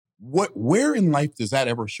Where in life does that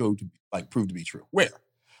ever prove to be true? Where?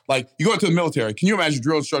 Like, you go into the military, can you imagine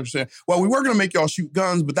drill instructors saying, well, we were going to make y'all shoot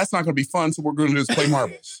guns, but that's not going to be fun, so we're going to just play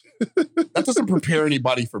marbles. That doesn't prepare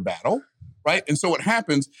anybody for battle, right? And so what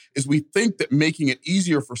happens is we think that making it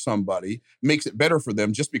easier for somebody makes it better for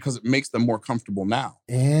them just because it makes them more comfortable now.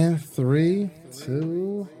 And 3,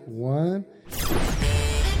 2, 1...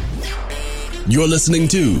 You're listening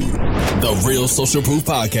to The Real Social Proof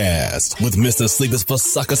Podcast with Mr. Sleepers for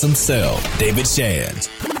Suckers himself, David Shands.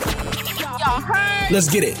 Let's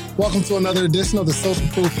get it. Welcome to another edition of the Social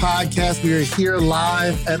Proof Podcast. We are here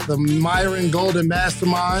live at the Myron Golden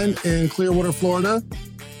Mastermind in Clearwater, Florida.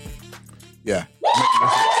 Yeah.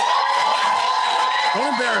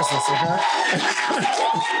 Don't embarrass us, okay?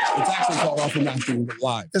 It's actually called Offer Mastery, but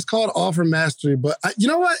live. It's called Offer Mastery, but you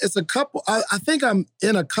know what? It's a couple. I think I'm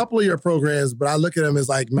in a couple of your programs, but I look at them as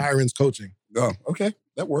like Myron's coaching. Oh, okay.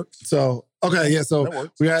 That works. So, okay, yeah. So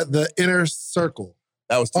we got the Inner Circle.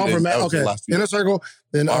 That was 2 days. That was the last week. Inner Circle,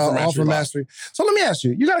 then Offer Mastery. So let me ask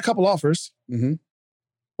you, you got a couple offers. Mm-hmm.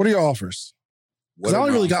 What are your offers? Because I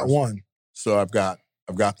only really got one. So I've got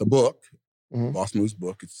the book, Mm-hmm. Boss Moves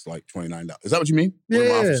book. It's like $29. Is that what you mean?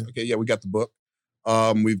 Yeah. Okay, yeah, we got the book.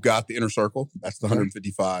 We've got the Inner Circle. That's the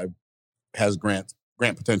 155. Has grant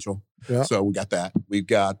potential. Yeah. So we got that. We've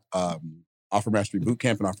got Offer Mastery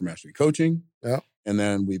Bootcamp and Offer Mastery Coaching. Yeah. And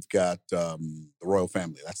then we've got the Royal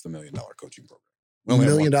Family. That's the $1 million coaching program. $1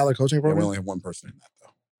 million coaching program? Yeah, we only have one person in that,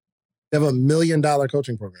 though. You have $1 million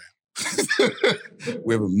coaching program.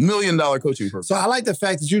 We have $1 million coaching program. So I like the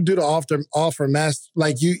fact that you do the offer master,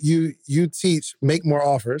 like you teach make more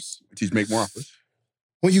offers. I teach make more offers.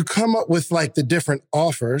 When you come up with like the different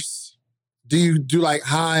offers, do you do like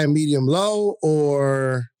high, medium, low,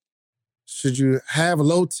 or should you have a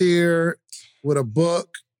low tier with a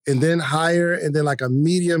book and then higher and then like a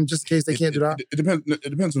medium just in case they can't do that? It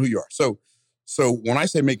depends on who you are. So when I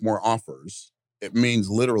say make more offers, it means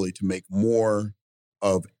literally to make more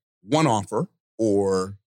of one offer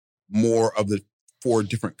or more of the 4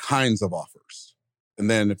 different kinds of offers. And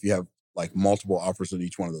then if you have like multiple offers in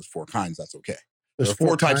each one of those 4 kinds, that's okay. There's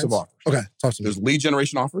 4 types of offers. Okay, talk to me. There's lead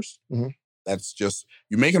generation offers. Mm-hmm. That's just,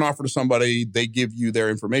 you make an offer to somebody, they give you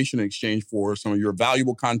their information in exchange for some of your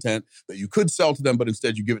valuable content that you could sell to them, but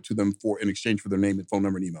instead you give it to them in exchange for their name and phone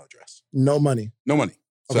number and email address. No money. No money.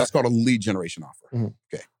 So Okay. that's called a lead generation offer. Mm-hmm.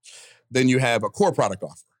 Okay. Then you have a core product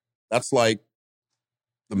offer. That's like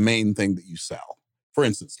the main thing that you sell. For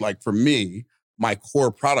instance, like for me, my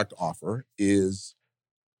core product offer is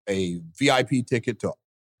a VIP ticket to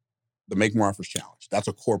the Make More Offers Challenge. That's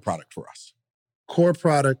a core product for us. Core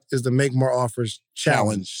product is the Make More Offers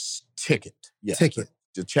Challenge. Ticket. Yes. Ticket.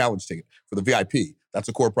 The challenge ticket for the VIP. That's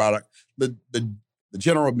a core product. The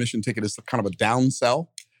general admission ticket is kind of a down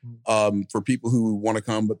sell for people who want to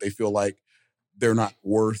come, but they feel like they're not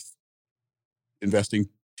worth investing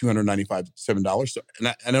 $297. So,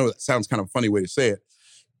 and I know that sounds kind of a funny way to say it,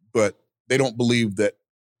 but they don't believe that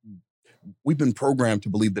we've been programmed to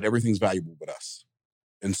believe that everything's valuable but us.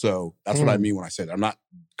 And so that's what I mean when I say that. I'm not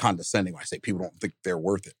condescending when I say people don't think they're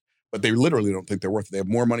worth it, but they literally don't think they're worth it. They have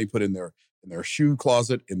more money put in their shoe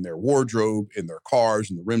closet, in their wardrobe, in their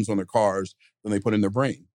cars, in the rims on their cars than they put in their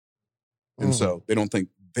brain. And so they don't think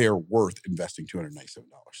they're worth investing $297.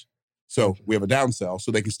 So we have a downsell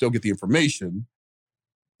so they can still get the information,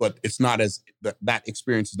 but it's not as, that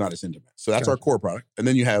experience is not as intimate. So that's our core product. And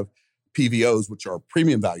then you have PVOs, which are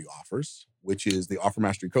premium value offers, which is the Offer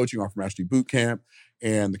Mastery Coaching, Offer Mastery Bootcamp,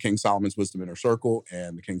 and the King Solomon's Wisdom Inner Circle,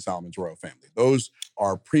 and the King Solomon's Royal Family. Those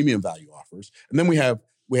are premium value offers. And then we have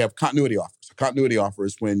continuity offers. A continuity offer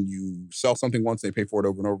is when you sell something once, they pay for it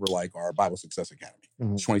over and over, like our Bible Success Academy.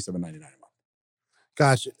 It's $27.99 a month.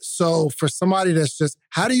 Gotcha. So for somebody that's just,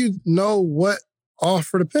 how do you know what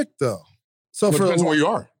offer to pick though? So It depends on where you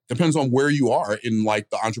are. Depends on where you are in like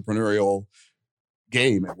the entrepreneurial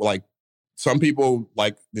game. Like some people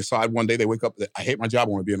like decide one day they wake up that I hate my job,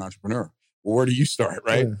 I want to be an entrepreneur. Well, where do you start,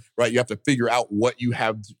 right? Yeah. Right. You have to figure out what you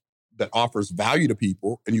have that offers value to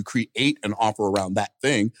people, and you create an offer around that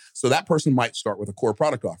thing. So that person might start with a core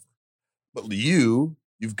product offer. But you've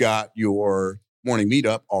got your morning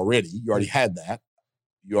meetup already. You already had that.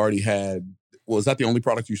 You already had, well, is that the only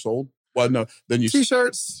product you sold? Well, no. Then you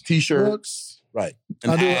T-shirts, books. Right.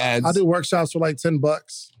 And ads. I do workshops for like $10.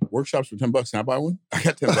 Workshops for $10. Can I buy one? I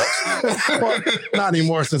got $10. Well, not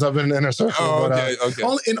anymore since I've been in the Inner Circle. Oh, but, okay.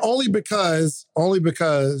 Only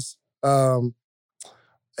because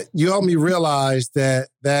you helped me realize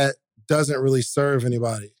that doesn't really serve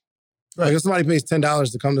anybody. Right. Like if somebody pays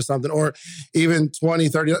 $10 to come to something, or even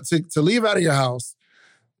 $20, $30 to leave out of your house,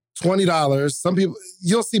 $20. Some people,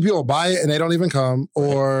 you'll see people buy it and they don't even come,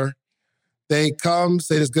 or they come,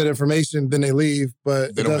 say there's good information, then they leave,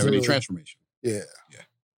 but they don't have any transformation. Yeah.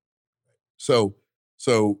 So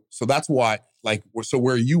that's why, like, so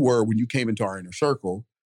where you were when you came into our inner circle,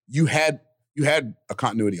 you had a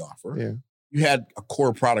continuity offer. Yeah. You had a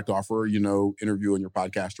core product offer, interview on your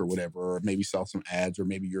podcast or whatever, or maybe sell some ads, or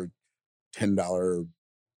maybe your $10,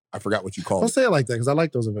 I forgot what you called it. Don't say it like that, because I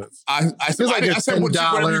like those events. I said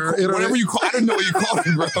whatever you call it. I didn't know what you called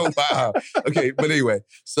it, bro. Wow. Okay, but anyway,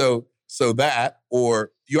 so that,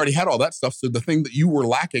 or you already had all that stuff. So the thing that you were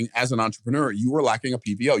lacking as an entrepreneur, you were lacking a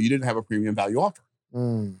PVO. You didn't have a premium value offer,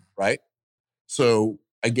 right? So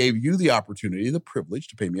I gave you the opportunity, the privilege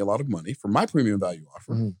to pay me a lot of money for my premium value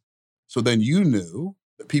offer. Mm-hmm. So then you knew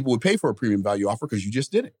that people would pay for a premium value offer because you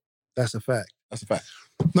just did it. That's a fact. That's a fact.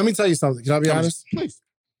 Let me tell you something. Can I be honest? Please.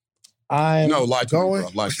 Lie to me, bro.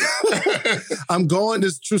 Lie to me.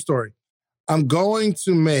 This is a true story. I'm going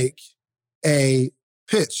to make a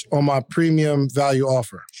pitch on my premium value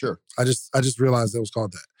offer. Sure. I just realized it was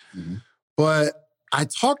called that. Mm-hmm. But I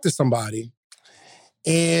talked to somebody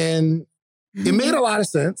and it made a lot of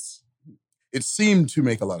sense. It seemed to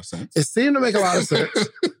make a lot of sense.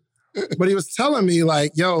 But he was telling me,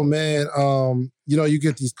 like, yo, man, you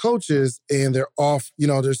get these coaches and they're off,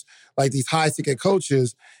 there's like these high ticket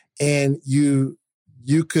coaches, and you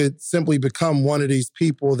could simply become one of these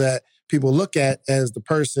people that people look at as the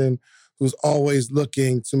person who's always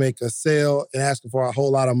looking to make a sale and asking for a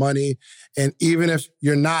whole lot of money. And even if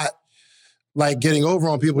you're not like getting over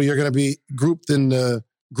on people, you're going to be grouped in the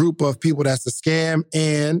group of people that's a scam,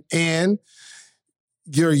 and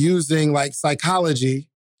you're using like psychology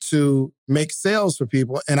to make sales for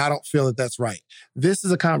people, and I don't feel that that's right. This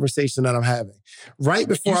is a conversation that I'm having. Right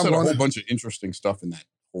before I'm going, a whole bunch of interesting stuff in that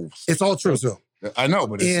whole. It's all true, too. I know,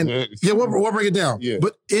 but we'll break it down. Yeah.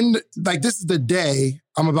 But this is the day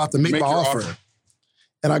I'm about to make my offer,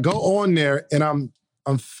 and I go on there, and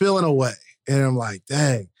I'm feeling away, and I'm like,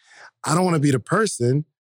 dang, I don't want to be the person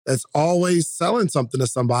that's always selling something to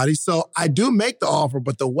somebody. So I do make the offer,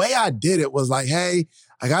 but the way I did it was like, hey,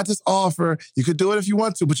 I got this offer. You could do it if you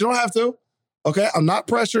want to, but you don't have to. Okay, I'm not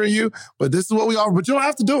pressuring you, but this is what we offer, but you don't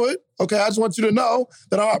have to do it. Okay, I just want you to know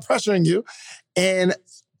that I'm not pressuring you. And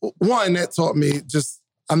one, that taught me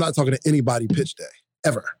I'm not talking to anybody pitch day,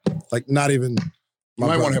 ever. Like, not even You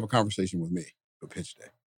might want to have a conversation with me for pitch day,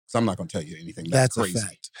 because I'm not going to tell you anything that's crazy. A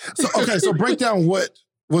fact. So break down what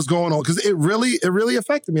was going on, because it really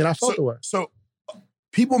affected me, and I felt the way. So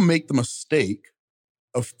people make the mistake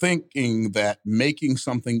of thinking that making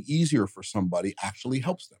something easier for somebody actually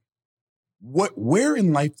helps them. Where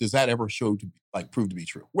in life does that ever prove to be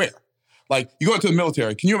true? Where? Like, you go into the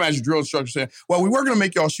military, can you imagine drill instructors saying, well, we were going to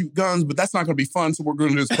make y'all shoot guns, but that's not going to be fun, so what we're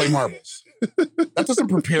going to do is play marbles. That doesn't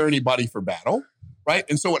prepare anybody for battle, right?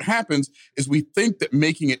 And so what happens is we think that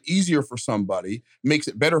making it easier for somebody makes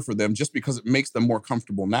it better for them just because it makes them more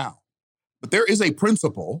comfortable now. But there is a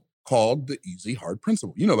principle called the easy, hard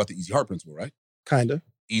principle. You know about the easy, hard principle, right? Kind of.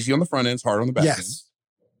 Easy on the front ends, hard on the back ends.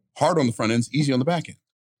 Hard on the front ends, easy on the back end.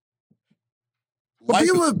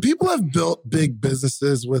 But people have built big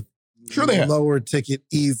businesses with lower ticket,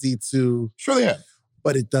 easy to... Sure they have.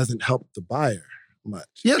 But it doesn't help the buyer much.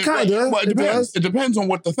 Yeah, kind of. Well, it depends. It depends on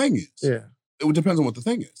what the thing is. Yeah. It depends on what the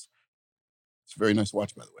thing is. It's a very nice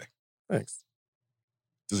watch, by the way. Thanks.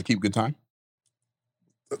 Does it keep good time?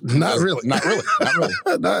 Not really. Not really.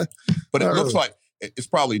 But it looks really. like... It's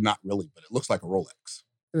probably not really, but it looks like a Rolex.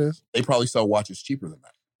 It is. They probably sell watches cheaper than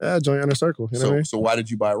that. Yeah, joint inner circle. You know what I mean? So why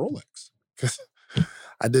did you buy a Rolex? Because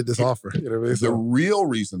I did this offer. You know what I mean? The real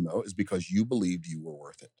reason, though, is because you believed you were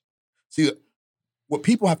worth it. See, what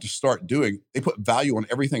people have to start doing, they put value on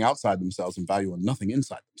everything outside themselves and value on nothing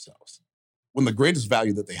inside themselves. When the greatest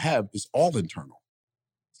value that they have is all internal.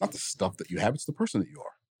 It's not the stuff that you have, it's the person that you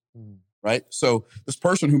are. Right? So this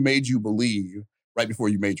person who made you believe right before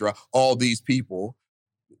you made all these people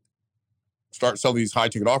start selling these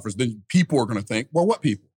high-ticket offers, then people are going to think, well, what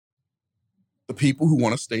people? The people who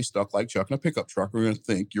want to stay stuck like Chuck in a pickup truck are going to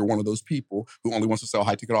think you're one of those people who only wants to sell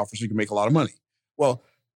high-ticket offers so you can make a lot of money. Well,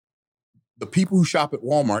 the people who shop at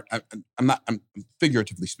Walmart, I'm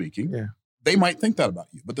figuratively speaking, they might think that about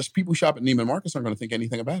you, but the people who shop at Neiman Marcus aren't going to think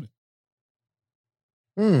anything about it.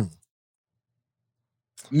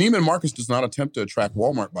 Neiman Marcus does not attempt to attract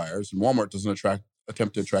Walmart buyers, and Walmart doesn't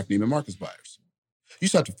attempt to attract Neiman Marcus buyers. You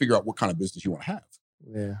just have to figure out what kind of business you want to have.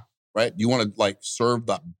 Yeah. Right? Do you want to serve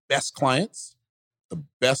the best clients, the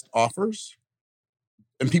best offers,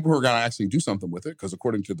 and people who are going to actually do something with it? Because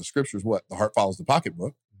according to the scriptures, the heart follows the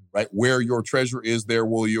pocketbook, right? Where your treasure is, there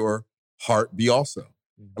will your heart be also.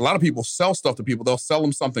 A lot of people sell stuff to people. They'll sell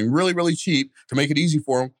them something really, really cheap to make it easy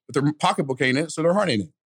for them, but their pocketbook ain't it, so their heart ain't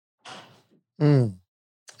it.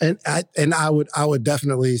 And I would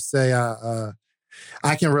definitely say I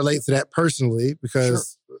can relate to that personally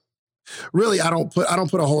because really I don't put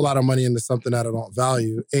a whole lot of money into something that I don't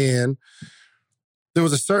value. And there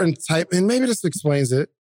was a certain type, and maybe this explains it.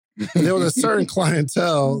 There was a certain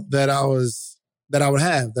clientele that I was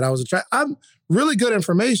attracted. I'm really good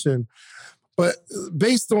information, but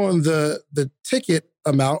based on the ticket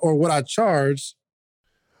amount or what I charge.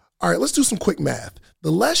 All right, let's do some quick math.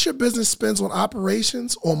 The less your business spends on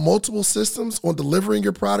operations, on multiple systems, on delivering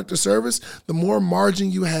your product or service, the more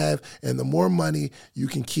margin you have and the more money you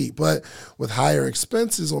can keep. But with higher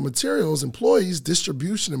expenses on materials, employees,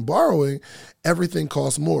 distribution, and borrowing, everything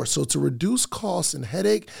costs more. So to reduce costs and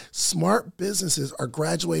headache, smart businesses are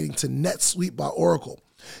graduating to NetSuite by Oracle.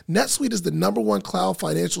 NetSuite is the #1 cloud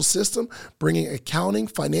financial system, bringing accounting,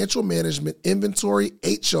 financial management, inventory,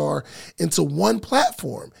 HR into one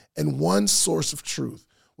platform and one source of truth.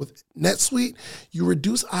 With NetSuite, you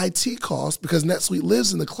reduce IT costs because NetSuite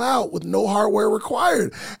lives in the cloud with no hardware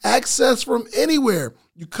required. Access from anywhere.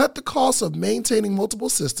 You cut the cost of maintaining multiple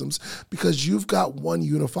systems because you've got one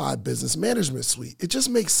unified business management suite. It just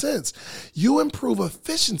makes sense. You improve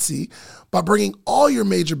efficiency by bringing all your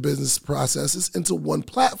major business processes into one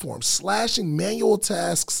platform, slashing manual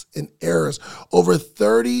tasks and errors. Over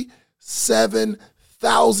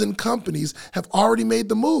 37,000 companies have already made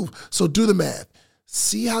the move. So do the math.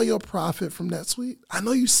 See how you'll profit from NetSuite? I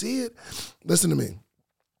know you see it. Listen to me.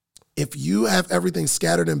 If you have everything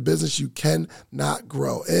scattered in business, you cannot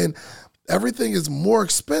grow. And everything is more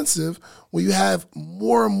expensive when you have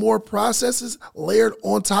more and more processes layered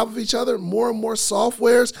on top of each other, more and more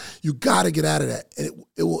softwares. You got to get out of that. And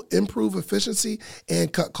it will improve efficiency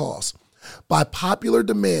and cut costs. By popular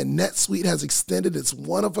demand, NetSuite has extended its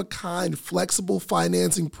one-of-a-kind flexible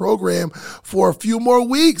financing program for a few more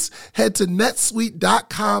weeks. Head to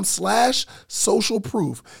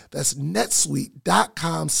netsuite.com/socialproof. That's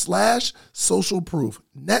netsuite.com/socialproof.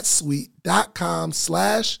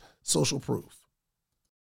 netsuite.com/socialproof.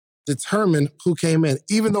 Determine who came in,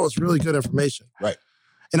 even though it's really good information. Right.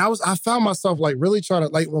 And I found myself like really trying to,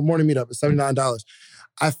 like the morning meetup at $79.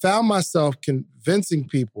 I found myself convincing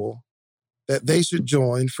people that they should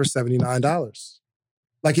join for $79.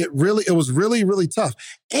 Like it was really, really tough.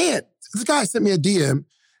 And this guy sent me a DM.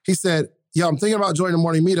 He said, yo, I'm thinking about joining the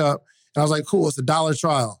morning meetup. And I was like, cool, it's $1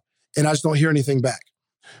 trial. And I just don't hear anything back.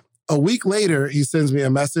 A week later, he sends me a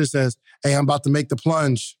message, says, hey, I'm about to make the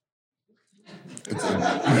plunge. He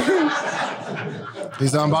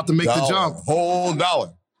said, I'm about to make the jump. Whole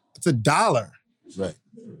 $1. It's $1. Right.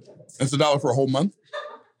 It's $1 for a whole month?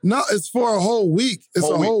 No, it's for a whole week. It's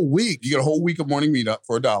whole week. You get a whole week of morning meetup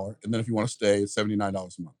for $1. And then if you want to stay, it's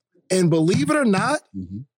 $79 a month. And believe it or not,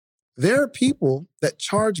 there are people that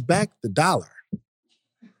charge back the $1.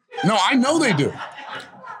 No, I know they do.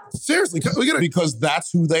 Seriously. Because that's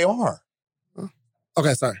who they are.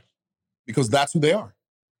 Okay, sorry. Because that's who they are.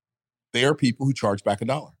 They are people who charge back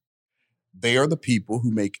 $1. They are the people who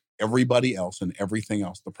make everybody else and everything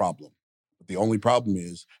else the problem. But the only problem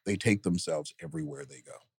is they take themselves everywhere they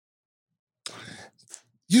go.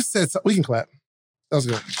 You said something. We can clap. That was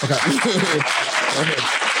good. Okay.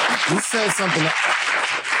 You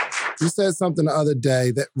said something the other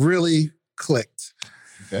day that really clicked.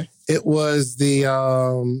 Okay. It was the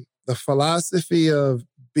philosophy of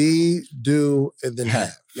be, do, and then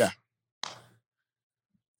have. Yeah.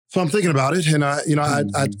 So I'm thinking about it, and I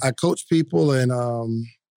coach people, and I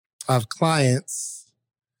have clients.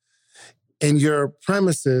 And your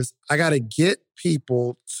premise is, I got to get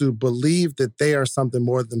people to believe that they are something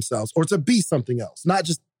more than themselves, or to be something else, not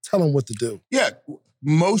just tell them what to do. Yeah,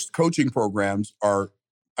 most coaching programs are,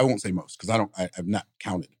 I won't say most, because I've not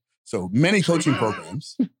counted. So many coaching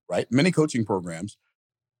programs, right? Many coaching programs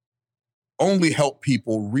only help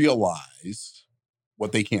people realize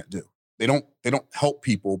what they can't do. They don't help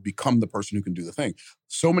people become the person who can do the thing.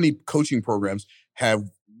 So many coaching programs have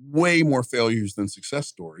way more failures than success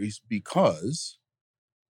stories because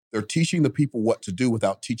they're teaching the people what to do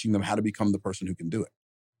without teaching them how to become the person who can do it.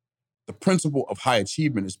 The principle of high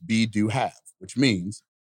achievement is be, do, have, which means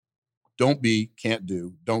don't be, can't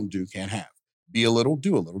do, don't do, can't have. Be a little,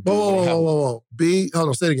 do a little, do a little, have a little. Whoa. Be, hold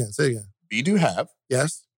on, say it again. Be, do, have.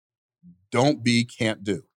 Yes. Don't be, can't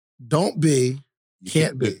do. Don't be,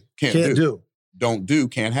 can't be. Can't do. Don't do,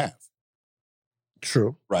 can't have.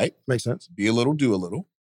 True. Right? Makes sense. Be a little, do a little.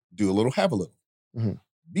 Do a little, have a little. Mm-hmm.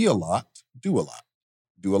 Be a lot, do a lot.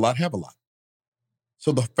 Do a lot, have a lot.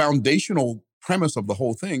 So the foundational premise of the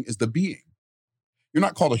whole thing is the being. You're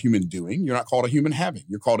not called a human doing. You're not called a human having.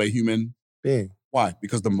 You're called a human being. Why?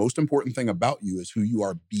 Because the most important thing about you is who you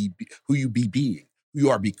are being, who you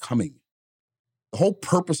are becoming. The whole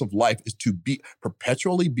purpose of life is to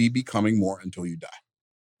perpetually be becoming more until you die.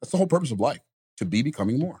 That's the whole purpose of life, to be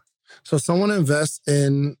becoming more. So someone invests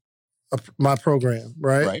in my program,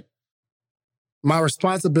 right? Right. My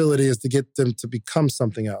responsibility is to get them to become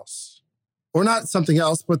something else. Or not something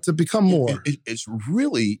else, but to become more. It's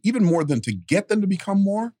really, even more than to get them to become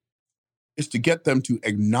more, is to get them to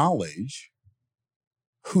acknowledge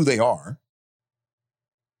who they are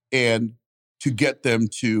and to get them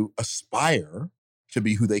to aspire to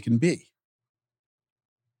be who they can be.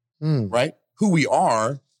 Right? Who we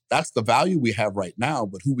are, that's the value we have right now,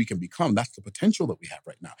 but who we can become, that's the potential that we have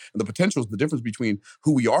right now. And the potential is the difference between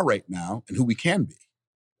who we are right now and who we can be.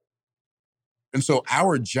 And so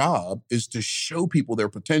our job is to show people their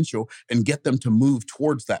potential and get them to move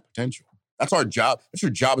towards that potential. That's our job. That's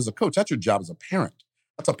your job as a coach. That's your job as a parent.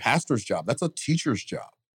 That's a pastor's job. That's a teacher's job.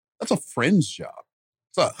 That's a friend's job.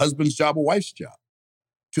 It's a husband's job, a wife's job.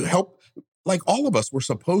 To help, like all of us, we're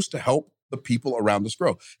supposed to help the people around us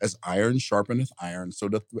grow. As iron sharpeneth iron, so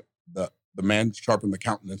doth the man sharpen the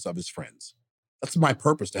countenance of his friends. That's my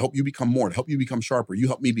purpose, to help you become more, to help you become sharper. You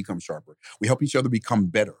help me become sharper. We help each other become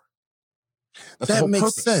better. That's that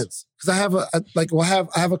makes sense. Because I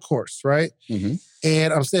have a course, right? Mm-hmm.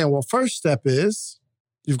 And I'm saying, well, first step is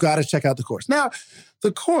you've got to check out the course. Now,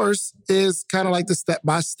 the course is kind of like the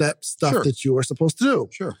step-by-step stuff that you are supposed to do.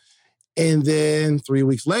 Sure. And then 3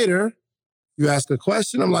 weeks later, you ask a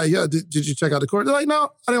question. I'm like, yeah, did you check out the course? They're like, no,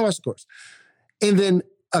 I didn't watch the course. And then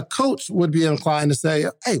a coach would be inclined to say,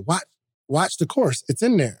 hey, watch the course. It's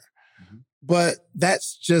in there. Mm-hmm. But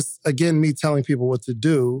that's just, again, me telling people what to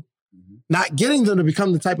do, not getting them to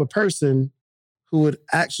become the type of person who would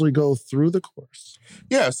actually go through the course.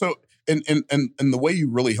 Yeah, so... And the way you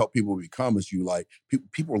really help people become is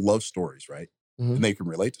people love stories, right? Mm-hmm. And they can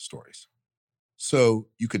relate to stories. So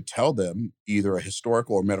you could tell them either a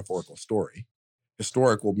historical or metaphorical story.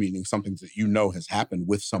 Historical meaning something that you know has happened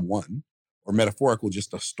with someone, or metaphorical,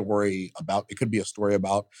 just a story about, it could be a story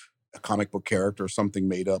about a comic book character, something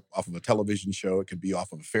made up off of a television show. It could be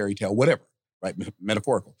off of a fairy tale, whatever, right?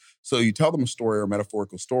 Metaphorical. So you tell them a story or a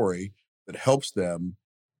metaphorical story that helps them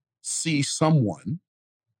see someone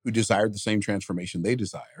who desired the same transformation they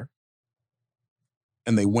desire,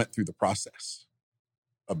 and they went through the process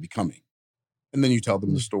of becoming. And then you tell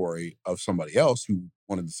them the story of somebody else who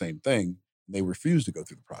wanted the same thing, and they refused to go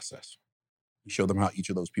through the process. You show them how each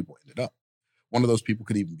of those people ended up. One of those people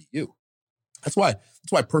could even be you. That's why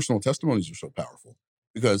personal testimonies are so powerful.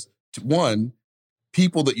 Because one,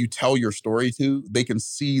 people that you tell your story to, they can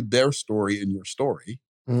see their story in your story.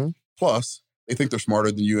 Mm-hmm. Plus, they think they're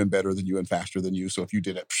smarter than you and better than you and faster than you. So if you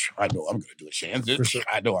did it, I know I'm going to do it. Shan did it. Sure.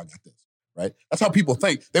 I know I got this, right? That's how people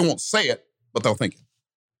think. They won't say it, but they'll think it.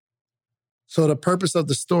 So the purpose of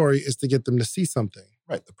the story is to get them to see something.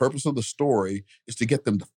 Right. The purpose of the story is to get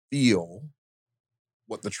them to feel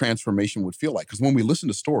what the transformation would feel like. Because when we listen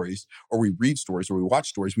to stories or we read stories or we watch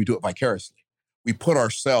stories, we do it vicariously. We put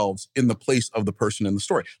ourselves in the place of the person in the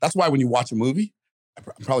story. That's why when you watch a movie, I'm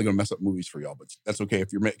probably going to mess up movies for y'all, but that's okay.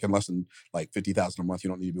 If you're making less than like $50,000 a month, you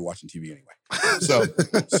don't need to be watching TV anyway.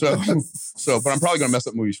 But I'm probably going to mess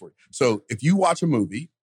up movies for you. So if you watch a movie,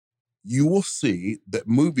 you will see that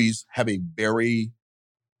movies have a very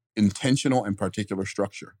intentional and particular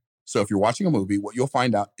structure. So if you're watching a movie, what you'll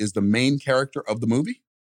find out is the main character of the movie,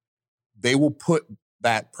 they will put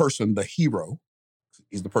that person, the hero,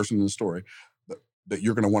 he's the person in the story that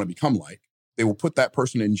you're going to want to become like, they will put that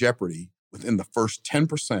person in jeopardy within the first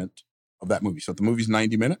 10% of that movie. So if the movie's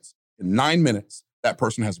 90 minutes, in 9 minutes, that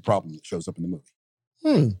person has a problem that shows up in the movie.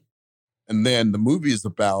 And then the movie is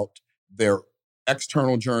about their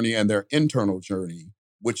external journey and their internal journey,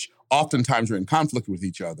 which oftentimes are in conflict with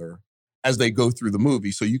each other as they go through the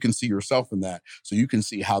movie. So you can see yourself in that. So you can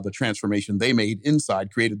see how the transformation they made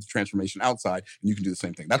inside created the transformation outside, and you can do the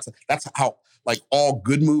same thing. That's how, like all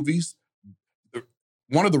good movies,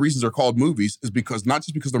 one of the reasons they're called movies is because not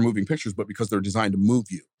just because they're moving pictures, but because they're designed to move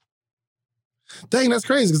you. Dang, that's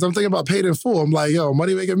crazy, because I'm thinking about Paid in Full. I'm like, yo,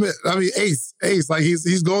 Money Making Mitch. I mean, Ace, like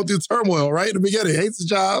he's going through turmoil, right? In the beginning, hates the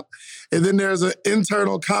job. And then there's an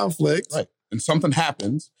internal conflict. Right. And something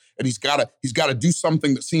happens, and he's got to do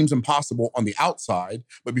something that seems impossible on the outside,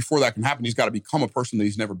 but before that can happen, he's got to become a person that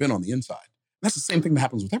he's never been on the inside. And that's the same thing that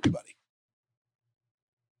happens with everybody.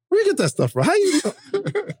 Where you get that stuff from? How you?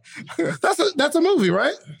 That's a movie,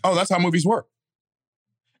 right? Oh, that's how movies work.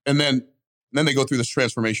 And then they go through this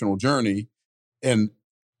transformational journey. And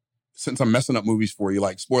since I'm messing up movies for you,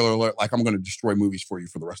 like spoiler alert, like I'm going to destroy movies for you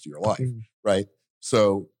for the rest of your life, right?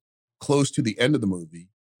 So close to the end of the movie,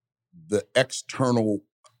 the external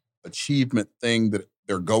achievement thing that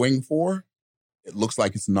they're going for, it looks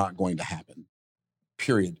like it's not going to happen.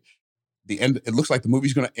 Period. The end, it looks like the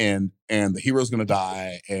movie's going to end and the hero's going to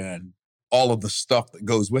die and all of the stuff that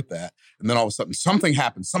goes with that. And then all of a sudden something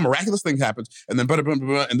happens, some miraculous thing happens, and then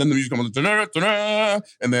and then the music comes,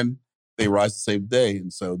 and then they rise to save the day.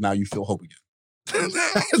 And so now you feel hope again.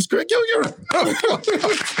 That's great.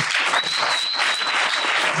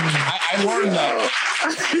 I learned that.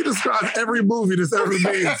 He described every movie that's ever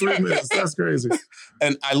made in 3 minutes. That's crazy.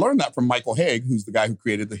 And I learned that from Michael Haig, who's the guy who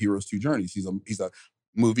created the Heroes 2 Journeys. He's a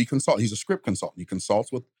movie consultant. He's a script consultant. He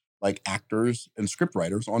consults with like actors and script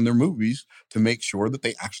writers on their movies to make sure that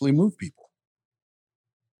they actually move people.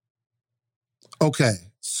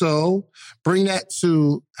 Okay, so bring that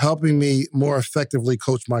to helping me more effectively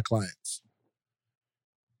coach my clients.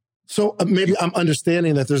 So maybe I'm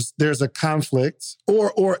understanding that there's a conflict,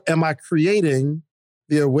 or am I creating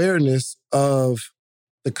the awareness of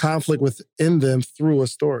the conflict within them through a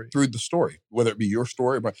story? Through the story, whether it be your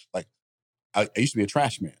story, but like I used to be a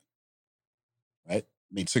trash man, right?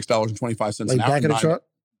 Made $6.25 an hour. Like back in the truck?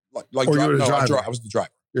 Like or you were the driver? I was the driver.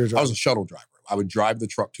 You're a driver. I was a shuttle driver. I would drive the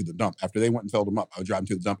truck to the dump. After they went and filled them up, I would drive them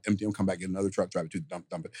to the dump, empty them, come back, get another truck, drive it to the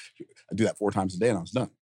dump it. I'd do that 4 times a day and I was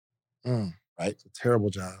done. Right? It's a terrible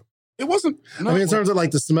job. It wasn't. No, in terms of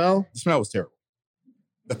like the smell? The smell was terrible.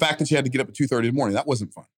 The fact that you had to get up at 2:30 in the morning, that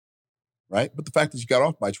wasn't fun. Right? But the fact that you got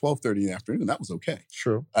off by 12:30 in the afternoon, that was okay.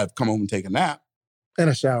 True. I'd come home and take a nap. And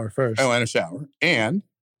a shower first. Oh, and a shower. And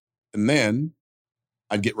then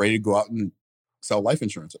I'd get ready to go out and sell life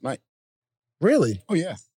insurance at night. Really? Oh,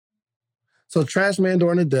 yeah. So trash man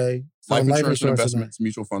during the day. Life insurance and investments,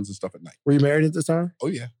 mutual funds and stuff at night. Were you married at the time? Oh,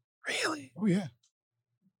 yeah. Really? Oh, yeah.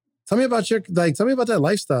 Tell me about that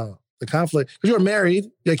lifestyle, the conflict. Because you were married.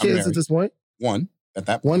 You had kids at this point? One at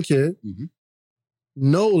that point. One kid. Mm-hmm.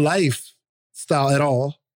 No lifestyle at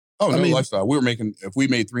all. Oh, no lifestyle. If we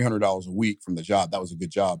made $300 a week from the job, that was a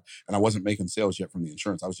good job. And I wasn't making sales yet from the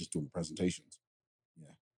insurance. I was just doing the presentations.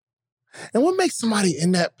 Yeah. And what makes somebody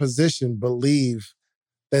in that position believe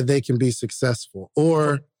that they can be successful?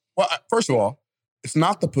 Or, well, first of all, it's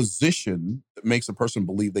not the position that makes a person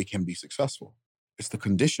believe they can be successful. It's the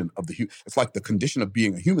condition of it's like the condition of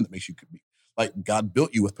being a human that makes you be. Like God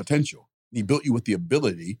built you with potential. He built you with the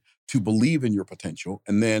ability to believe in your potential.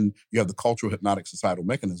 And then you have the cultural hypnotic societal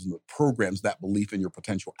mechanism that programs that belief in your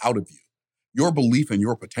potential out of you. Your belief in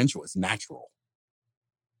your potential is natural.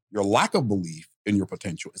 Your lack of belief in your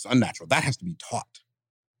potential is unnatural. That has to be taught.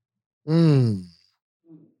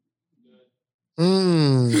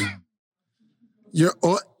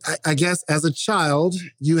 I guess as a child,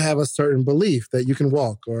 you have a certain belief that you can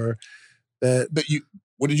walk or that you.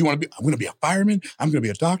 What did you want to be? I'm going to be a fireman. I'm going to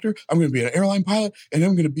be a doctor. I'm going to be an airline pilot. And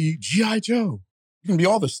I'm going to be G.I. Joe. You're going to be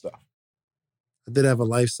all this stuff. I did have a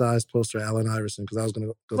life-size poster of Allen Iverson because I was going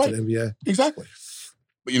to go to the NBA. Exactly.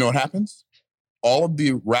 But you know what happens? All of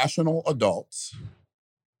the rational adults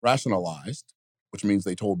rationalized, which means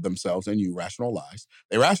they told themselves and you rationalized.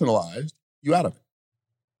 They rationalized you out of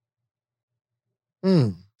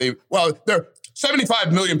it. There are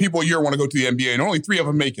 75 million people a year want to go to the NBA and only 3 of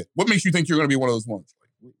them make it. What makes you think you're going to be one of those ones?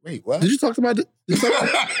 Wait, what? Did you talk to my dad? You talked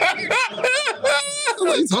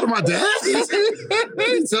to my dad? Did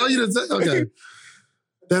he tell you to say? Okay.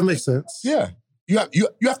 That makes sense. Yeah. You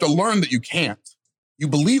have to learn that you can't. You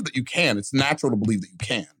believe that you can. It's natural to believe that you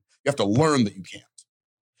can. You have to learn that you can't.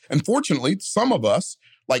 And fortunately, some of us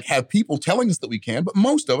have people telling us that we can, but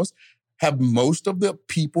most of us have most of the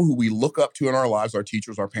people who we look up to in our lives, our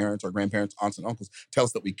teachers, our parents, our grandparents, aunts and uncles, tell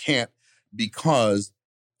us that we can't because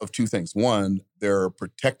of 2 things. One, they're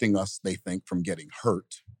protecting us, they think, from getting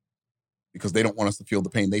hurt because they don't want us to feel the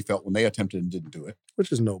pain they felt when they attempted and didn't do it.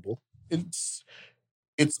 Which is noble. It's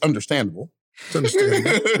understandable. It's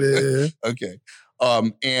understandable. Yeah. Okay.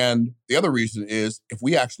 And the other reason is if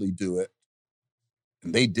we actually do it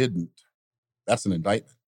and they didn't, that's an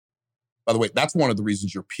indictment. By the way, that's one of the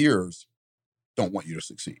reasons your peers don't want you to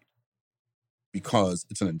succeed. Because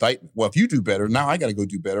it's an indictment. Well, if you do better, now I got to go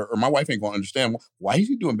do better, or my wife ain't going to understand, well, why is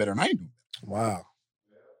he doing better and I ain't doing better?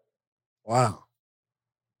 Wow.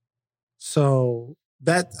 So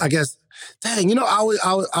that, I guess, dang,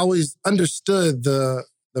 I always understood the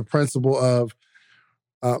principle of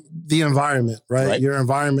the environment, right? Your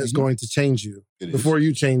environment is going to change you before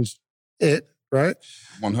you change it, right?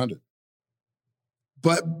 100.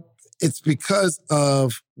 But it's because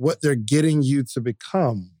of what they're getting you to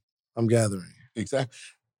become, I'm gathering. Exactly.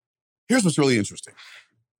 Here's what's really interesting.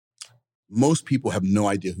 Most people have no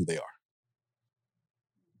idea who they are.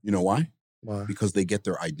 You know why? Why? Because they get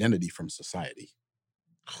their identity from society.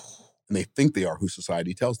 and they think they are who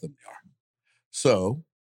society tells them they are. So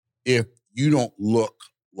if you don't look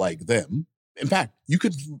like them, in fact, you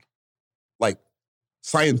could, like,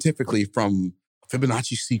 scientifically from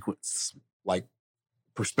Fibonacci sequence, like,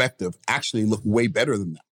 perspective, actually look way better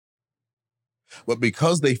than them. But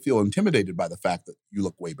because they feel intimidated by the fact that you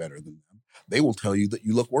look way better than them, they will tell you that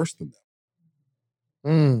you look worse than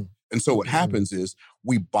them. And so what happens is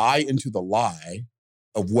we buy into the lie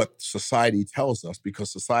of what society tells us,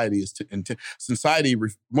 because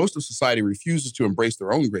most of society refuses to embrace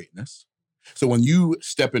their own greatness. So when you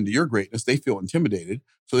step into your greatness, they feel intimidated.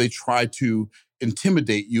 So they try to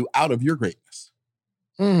intimidate you out of your greatness.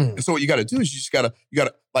 And so what you got to do is you got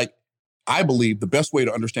to, like, I believe the best way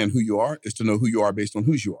to understand who you are is to know who you are based on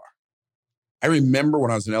whose you are. I remember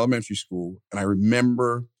when I was in elementary school, and I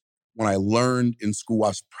remember when I learned in school, I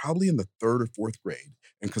was probably in the 3rd or 4th grade.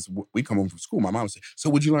 And because we come home from school, my mom would say,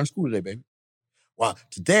 "So what'd you learn in school today, baby?" "Well,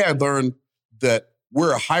 today I learned that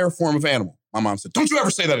we're a higher form of animal." My mom said, "Don't you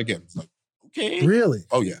ever say that again." It's like, okay. Really?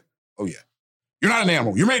 Oh, yeah. Oh, yeah. "You're not an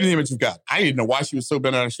animal. You're made in the image of God." I didn't know why she was so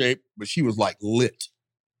bent out of shape, but she was like lit.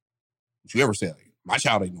 "Don't you ever say that again. My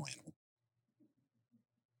child ain't no animal."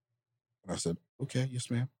 And I said, "Okay,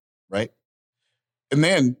 yes, ma'am." Right? And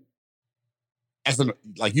then,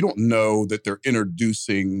 you don't know that they're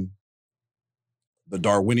introducing the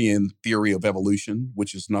Darwinian theory of evolution,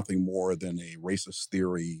 which is nothing more than a racist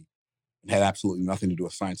theory. It had absolutely nothing to do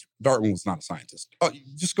with science. Darwin was not a scientist. Oh,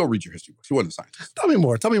 just go read your history books. He wasn't a scientist. Tell me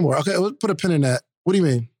more. Okay, let's put a pin in that. What do you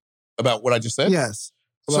mean? About what I just said? Yes.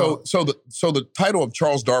 So the title of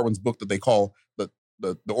Charles Darwin's book that they call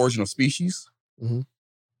the Origin of Species,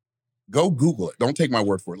 go Google it. Don't take my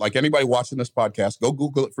word for it. Like anybody watching this podcast, go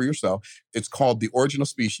Google it for yourself. It's called The Origin of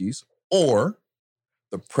Species, or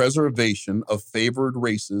The Preservation of Favored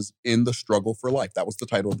Races in the Struggle for Life. That was the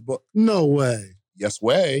title of the book. No way. Yes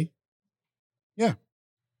way. Yeah.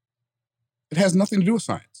 It has nothing to do with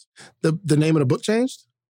science. The name of the book changed?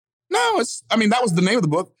 No, that was the name of the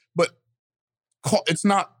book, but it's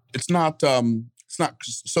not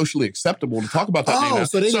socially acceptable to talk about that name.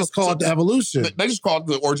 So they just call it the evolution. They just call it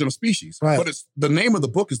The Origin of Species. Right. But the name of the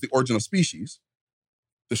book is The Origin of Species,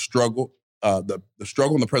 the struggle, the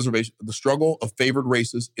struggle and the preservation, the struggle of favored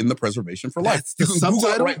races in the preservation for life. That's the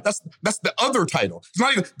subtitle? Right? That's the other title. It's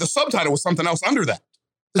not even, the subtitle was something else under that.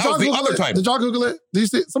 That was the other title. Did y'all Google it? Do you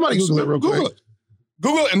see? Somebody Google it real quick.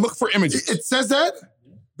 Google it and look for images. It says that?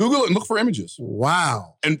 Google it and look for images.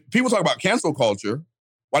 Wow. And people talk about cancel culture.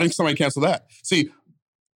 Why didn't somebody cancel that? See,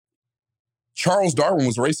 Charles Darwin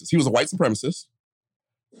was a racist. He was a white supremacist.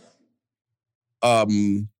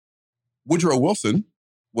 Woodrow Wilson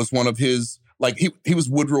was one of his, he was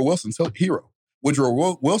Woodrow Wilson's hero.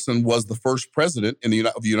 Woodrow Wilson was the first president of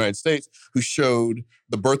the United States who showed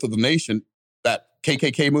The Birth of the Nation, that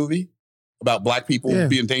KKK movie about black people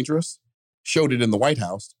being dangerous, showed it in the White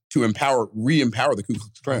House to re-empower the Ku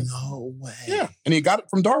Klux Klan. No way. Yeah, and he got it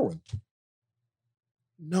from Darwin.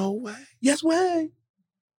 No way. Yes way.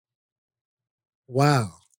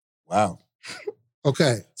 Wow.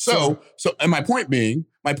 Okay. So and my point being,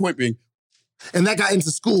 and that got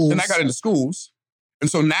into schools.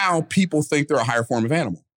 And so now people think they're a higher form of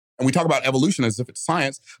animal. And we talk about evolution as if it's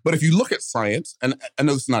science. But if you look at science, and I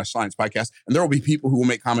know this is not a science podcast, and there will be people who will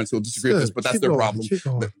make comments who will disagree with this, but that's their problem.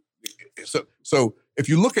 So if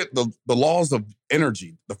you look at the laws of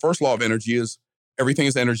energy, the first law of energy is everything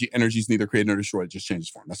is energy. Energy is neither created nor destroyed. It just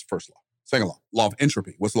changes form. That's the first law. Second law of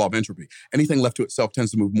entropy. What's the law of entropy? Anything left to itself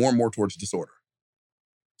tends to move more and more towards disorder.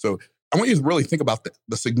 So I want you to really think about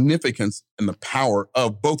the significance and the power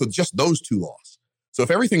of both of just those two laws. So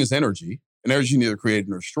if everything is energy, and energy neither created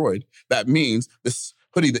nor destroyed, that means this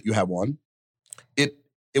hoodie that you have on, it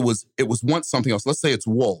was once something else. Let's say it's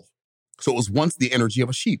wool. So it was once the energy of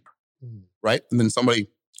a sheep, right? And then somebody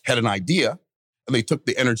had an idea, and they took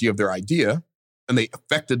the energy of their idea, and they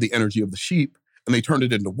affected the energy of the sheep, and they turned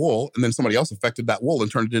it into wool, and then somebody else affected that wool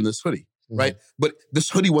and turned it into this hoodie, right? But this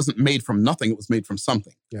hoodie wasn't made from nothing. It was made from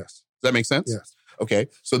something. Yes. Does that make sense? Yes. Okay.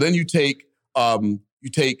 So then you take, and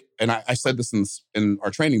I said this in our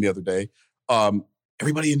training the other day,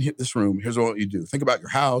 everybody in this room, here's what you do. Think about your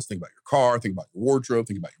house, think about your car, think about your wardrobe,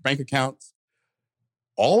 think about your bank accounts.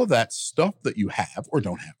 All of that stuff that you have or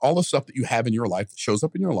don't have, all the stuff that you have in your life that shows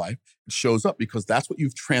up in your life, it shows up because that's what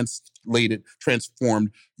you've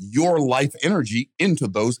transformed your life energy into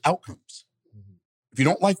those outcomes. If you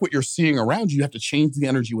don't like what you're seeing around you, you have to change the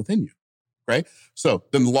energy within you, right? So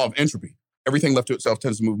then the law of entropy, everything left to itself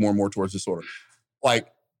tends to move more and more towards disorder. Like,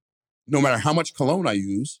 no matter how much cologne I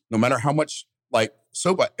use, no matter how much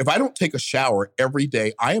soap, if I don't take a shower every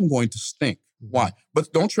day, I am going to stink. Why?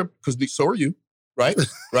 But don't trip, because so are you, right?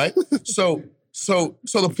 Right? So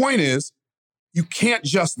the point is, you can't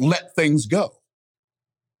just let things go.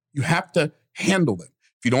 You have to handle them.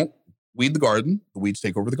 If you don't weed the garden, the weeds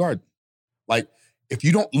take over the garden. Like, if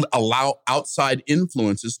you don't allow outside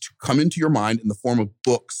influences to come into your mind in the form of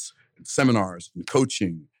books and seminars and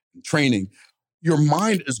coaching and training, your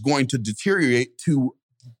mind is going to deteriorate to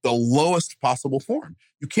the lowest possible form.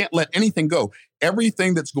 You can't let anything go.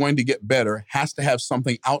 Everything that's going to get better has to have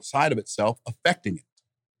something outside of itself affecting it.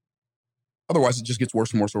 Otherwise, it just gets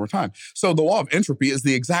worse and worse over time. So the law of entropy is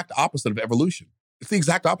the exact opposite of evolution. It's the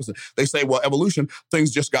exact opposite. They say, well, evolution,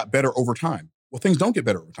 things just got better over time. Well, things don't get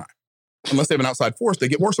better over time. Unless they have an outside force, they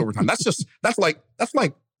get worse over time. That's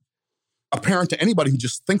like apparent to anybody who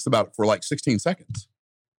just thinks about it for like 16 seconds.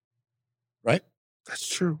 Right? That's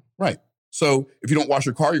true. Right. So if you don't wash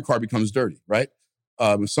your car becomes dirty, right?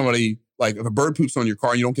 If a bird poops on your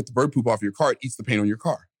car and you don't get the bird poop off your car, it eats the paint on your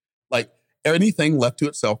car. Like, anything left to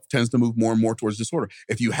itself tends to move more and more towards disorder.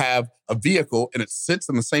 If you have a vehicle and it sits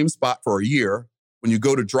in the same spot for a year, when you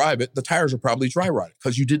go to drive it, the tires are probably dry rotted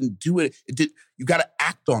because you didn't do it. You got to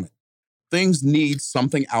act on it. Things need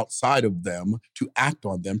something outside of them to act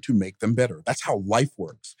on them to make them better. That's how life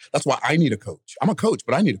works. That's why I need a coach. I'm a coach,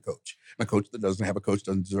 but I need a coach. And a coach that doesn't have a coach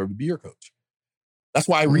doesn't deserve to be your coach. That's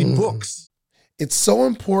why I read books. It's so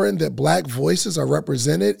important that Black voices are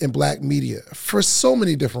represented in Black media for so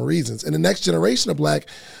many different reasons. And the next generation of Black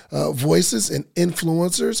voices and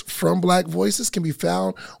influencers from Black voices can be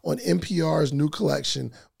found on NPR's new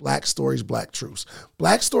collection, Black Stories, Black Truths.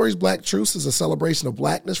 Black Stories, Black Truths is a celebration of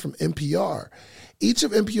Blackness from NPR. Each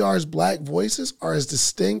of NPR's Black voices are as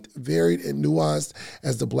distinct, varied, and nuanced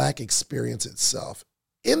as the Black experience itself.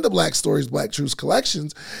 In the Black Stories, Black Truths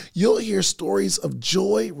collections, you'll hear stories of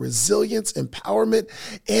joy, resilience, empowerment,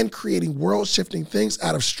 and creating world-shifting things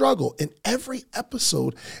out of struggle. And every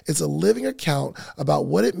episode is a living account about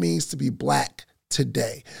what it means to be Black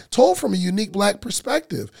today, told from a unique Black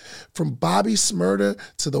perspective. From Bobby Shmurda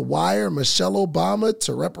to The Wire, Michelle Obama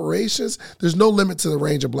to reparations, there's no limit to the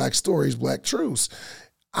range of Black stories, Black truths.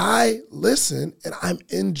 I listen and I'm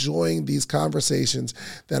enjoying these conversations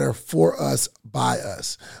that are for us, by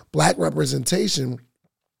us. Black representation,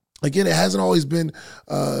 again, it hasn't always been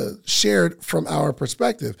shared from our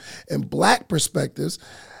perspective. And Black perspectives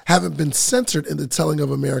haven't been centered in the telling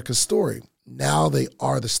of America's story. Now they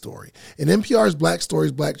are the story. In NPR's Black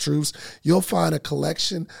Stories, Black Truths, you'll find a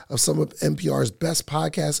collection of some of NPR's best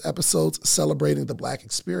podcast episodes celebrating the Black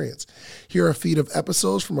experience. Here are a feed of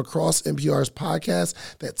episodes from across NPR's podcasts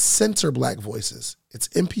that center Black voices. It's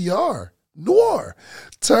NPR Noir.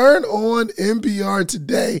 Turn on NPR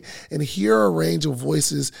today and hear a range of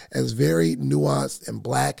voices as varied, nuanced, and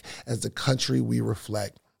Black as the country we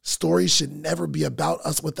reflect. Stories should never be about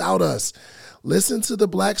us without us. Listen to the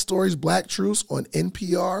Black Stories, Black Truths on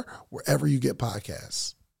NPR, wherever you get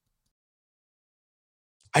podcasts.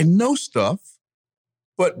 I know stuff,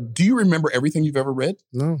 but do you remember everything you've ever read?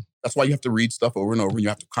 No. That's why you have to read stuff over and over, and you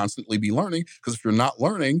have to constantly be learning, because if you're not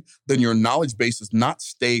learning, then your knowledge base is not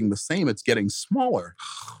staying the same. It's getting smaller.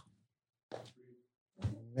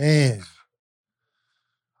 Man.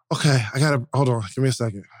 Okay, hold on. Give me a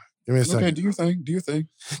second. Okay, do your thing.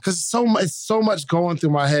 Because it's so much going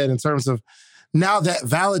through my head in terms of now that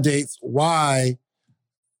validates why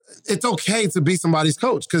it's okay to be somebody's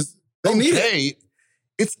coach, because they need it.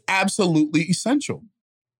 It's absolutely essential.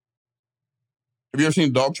 Have you ever seen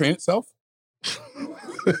a dog train itself?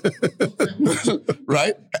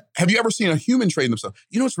 Right? Have you ever seen a human train themselves?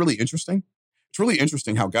 You know what's really interesting? It's really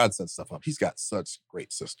interesting how God sets stuff up. He's got such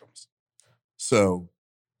great systems. So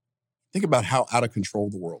think about how out of control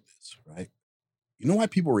the world is, right? You know why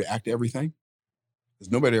people react to everything? Because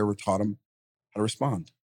nobody ever taught them how to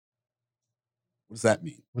respond. What does that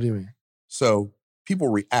mean? What do you mean? So people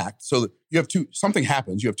react. So you have something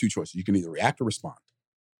happens, you have two choices. You can either react or respond,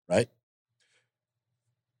 right?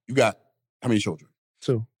 You got how many children?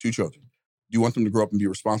 2. 2 children. Do you want them to grow up and be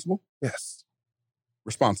responsible? Yes.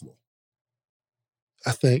 Responsible.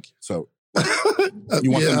 I think. So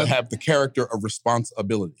you want them to have the character of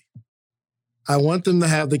responsibility. I want them to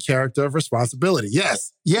have the character of responsibility.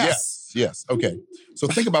 Yes. Okay. So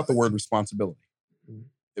think about the word responsibility.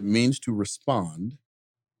 It means to respond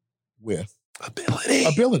with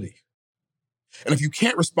ability. And if you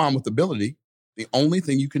can't respond with ability, the only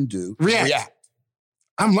thing you can do is react.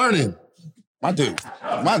 I'm learning. My dude.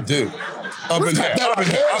 Up in here.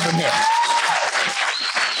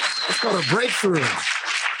 Let's go to breakthrough.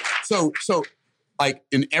 So like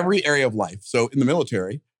in every area of life, so in the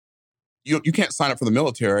military, you can't sign up for the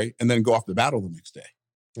military and then go off to battle the next day.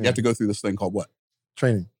 You have to go through this thing called what?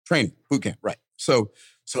 Training. Boot camp, right. So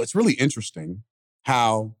it's really interesting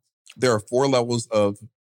how there are 4 levels of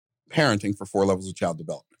parenting for 4 levels of child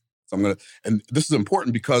development. So and this is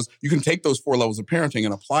important because you can take those 4 levels of parenting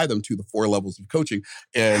and apply them to the 4 levels of coaching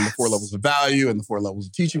and the 4 levels of value and the 4 levels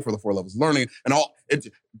of teaching for the 4 levels of learning, and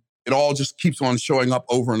it all just keeps on showing up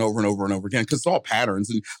over and over and over and over again because it's all patterns.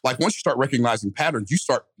 And like once you start recognizing patterns, you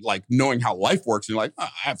start like knowing how life works, and you're like, oh,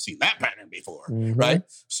 I've seen that pattern before, right?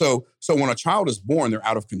 So when a child is born, they're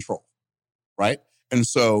out of control, right? And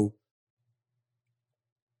so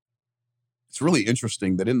it's really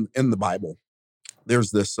interesting that in the Bible,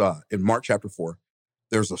 there's this, in Mark chapter 4,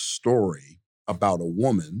 there's a story about a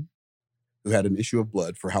woman who had an issue of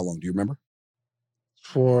blood for how long? Do you remember?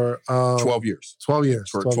 For 12 years. 12 years.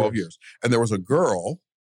 For 12 years. And there was a girl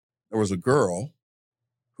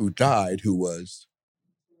who died who was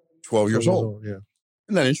 12 years old. Yeah.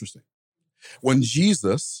 Isn't that interesting? When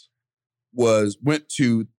Jesus went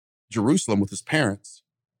to Jerusalem with his parents,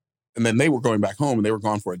 and then they were going back home, and they were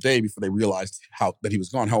gone for a day before they realized that he was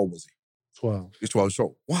gone. How old was he? 12. He's 12 years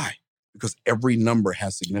old. Why? Because every number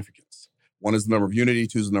has significance. 1 is the number of unity,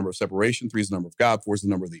 2 is the number of separation, 3 is the number of God, 4 is the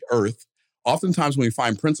number of the earth. Oftentimes when we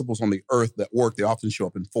find principles on the earth that work, they often show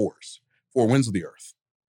up in 4s. 4 winds of the earth.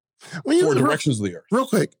 4 directions of the earth. Real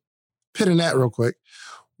quick, pitting that real quick.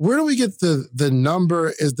 Where do we get the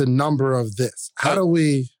number is the number of this? How do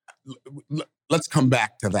we... Let's come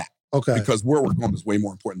back to that. Okay. Because where we're going is way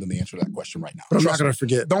more important than the answer to that question right now. But I'm not going to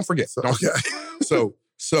forget. Don't forget. So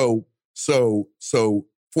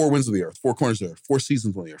 4 winds of the earth, 4 corners of the earth, 4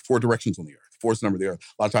 seasons on the earth, 4 directions on the earth, 4 is the number of the earth.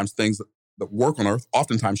 A lot of times things that work on earth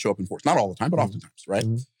oftentimes show up in 4s. Not all the time, but oftentimes, right?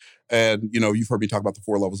 And, you've heard me talk about the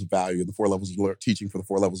 4 levels of value and the 4 levels of teaching for the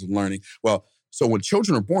 4 levels of learning. Well, so when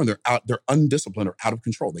children are born, they're undisciplined or out of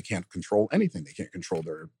control. They can't control anything. They can't control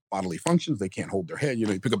their bodily functions. They can't hold their head. You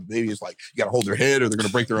pick up a baby, it's like, you got to hold their head or they're going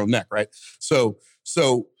to break their own neck, right? So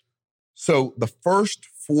the first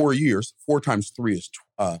 4 years, 4 times 3 is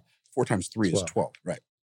 12, right?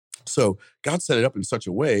 So God set it up in such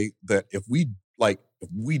a way that if we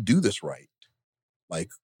do this right,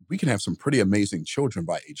 we can have some pretty amazing children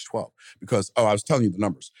by age 12. Because, I was telling you the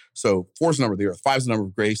numbers. So 4 is the number of the earth, 5 is the number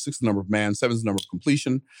of grace, 6 is the number of man, 7 is the number of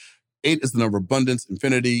completion, 8 is the number of abundance,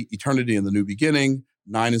 infinity, eternity, and the new beginning,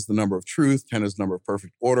 9 is the number of truth, 10 is the number of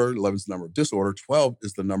perfect order, 11 is the number of disorder, 12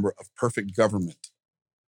 is the number of perfect government.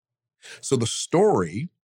 So the story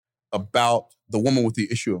about the woman with the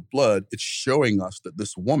issue of blood, it's showing us that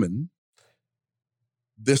this woman,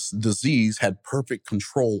 this disease had perfect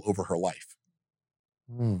control over her life.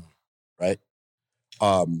 Right?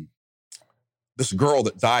 This girl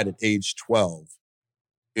that died at age 12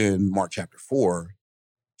 in Mark chapter 4,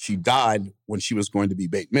 she died when she was going to be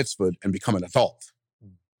Beit Mitzvah and become an adult.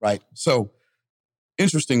 Right? So,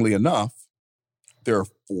 interestingly enough, there are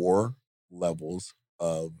 4 levels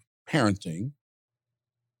of parenting.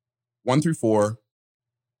 1 through 4,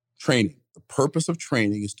 training. The purpose of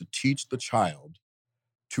training is to teach the child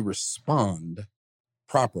to respond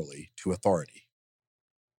properly to authority.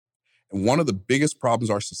 And one of the biggest problems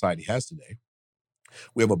our society has today,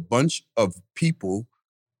 we have a bunch of people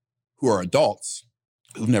who are adults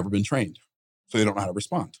who've never been trained. So they don't know how to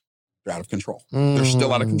respond. They're out of control. They're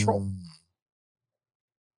still out of control.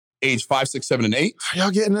 Age 5, 6, 7, and 8. Are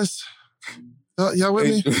y'all getting this? Y'all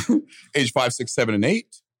with me? Age 5, 6, 7, and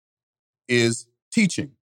 8 is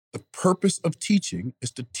teaching. The purpose of teaching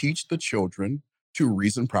is to teach the children to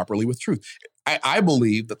reason properly with truth. I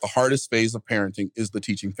believe that the hardest phase of parenting is the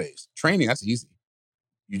teaching phase. Training, that's easy.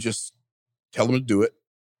 You just tell them to do it,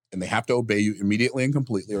 and they have to obey you immediately and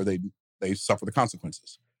completely, or they suffer the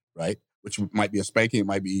consequences, right? Which might be a spanking, it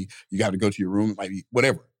might be you got to go to your room, it might be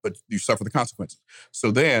whatever, but you suffer the consequences.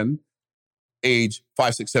 So then, age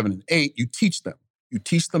 5, 6, 7, and 8, you teach them. You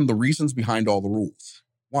teach them the reasons behind all the rules.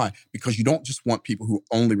 Why? Because you don't just want people who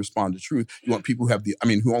only respond to truth. You want people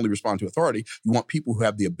who only respond to authority. You want people who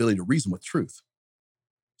have the ability to reason with truth.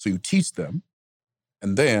 So you teach them,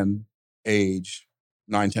 and then age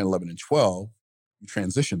 9, 10, 11, and 12, you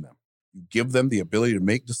transition them. You give them the ability to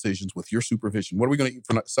make decisions with your supervision. What are we going to eat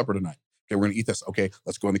for supper tonight? Okay, we're going to eat this. Okay,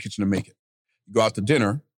 let's go in the kitchen and make it. You go out to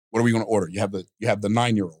dinner. What are we going to order? You have the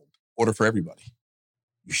 9-year-old order for everybody.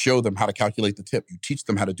 You show them how to calculate the tip. You teach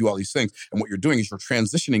them how to do all these things. And what you're doing is you're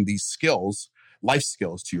transitioning these skills, life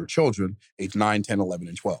skills, to your children, age 9, 10, 11,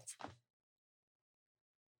 and 12.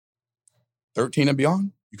 13 and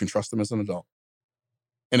beyond, you can trust them as an adult.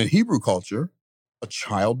 And in Hebrew culture, a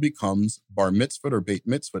child becomes bar mitzvah or beit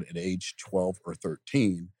mitzvah at age 12 or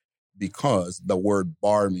 13 because the word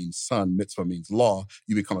bar means son, mitzvah means law.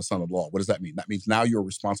 You become a son of law. What does that mean? That means now you're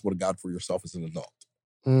responsible to God for yourself as an adult.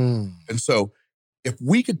 And so if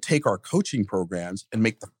we could take our coaching programs and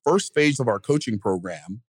make the first phase of our coaching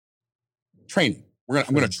program training.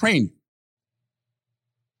 I'm going to train you.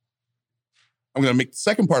 I'm going to make the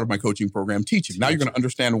second part of my coaching program teaching. Now you're going to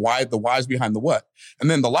understand why, the whys behind the what. And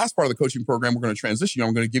then the last part of the coaching program, we're going to transition you.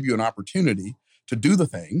 I'm going to give you an opportunity to do the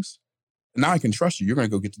things. And now I can trust you. You're going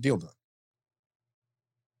to go get the deal done.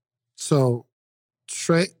 So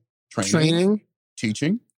training,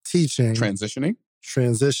 teaching, transitioning,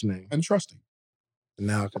 and trusting. And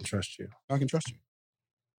now I can trust you. I can trust you.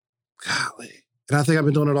 Golly. And I think I've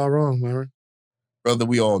been doing it all wrong, Myron. Brother,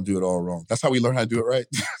 we all do it all wrong. That's how we learn how to do it right.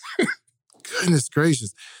 Goodness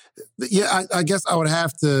gracious. Yeah, I guess I would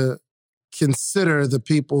have to consider the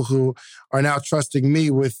people who are now trusting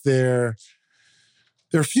me with their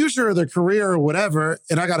future or their career or whatever,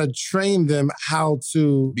 and I got to train them how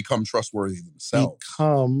to become trustworthy themselves.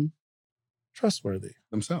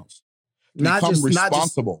 Themselves.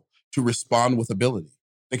 Responsible to respond with ability.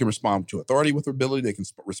 They can respond to authority with ability. They can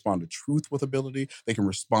respond to truth with ability. They can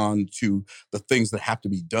respond to the things that have to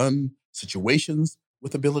be done, situations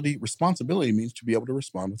with ability. Responsibility means to be able to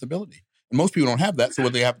respond with ability. And most people don't have that. So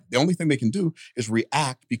what they have, the only thing they can do is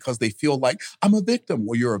react because they feel like, I'm a victim.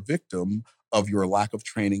 Well, you're a victim of your lack of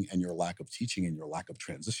training and your lack of teaching and your lack of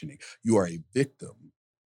transitioning. You are a victim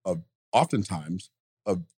of, oftentimes,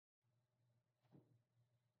 of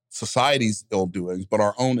society's ill doings, but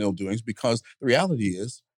our own ill doings, because the reality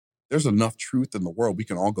is there's enough truth in the world. We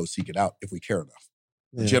can all go seek it out if we care enough.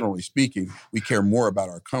 Yeah. Generally speaking, we care more about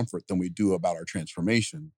our comfort than we do about our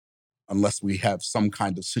transformation, unless we have some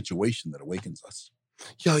kind of situation that awakens us.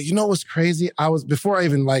 Yo, you know what's crazy? Before I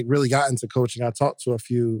even really got into coaching, I talked to a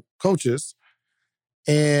few coaches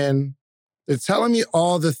and they're telling me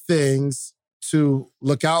all the things to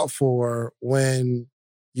look out for when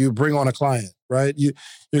you bring on a client, right? You're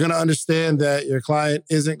going to understand that your client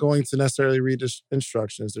isn't going to necessarily read the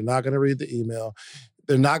instructions. They're not going to read the email.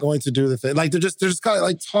 They're not going to do the thing. They're just kind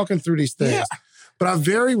of talking through these things. Yeah. But I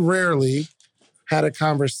very rarely had a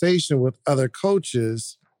conversation with other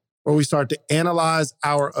coaches where we start to analyze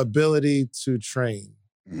our ability to train.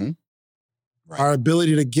 Mm-hmm. Right. Our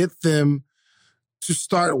ability to get them to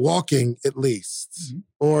start walking at least,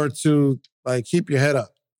 or to keep your head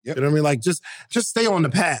up. Yep. You know what I mean? Just stay on the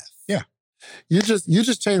path. Yeah. You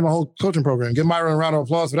just changed my whole coaching program. Give Myron a round of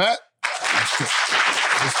applause for that.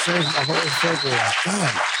 Just changed my whole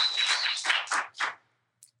program.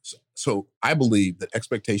 So I believe that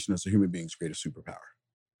expectation is a human being's greatest superpower.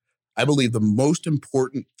 I believe the most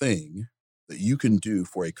important thing that you can do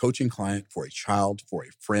for a coaching client, for a child, for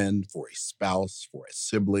a friend, for a spouse, for a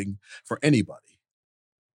sibling, for anybody,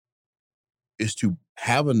 is to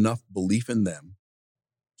have enough belief in them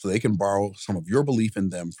so they can borrow some of your belief in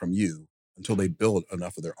them from you until they build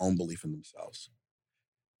enough of their own belief in themselves.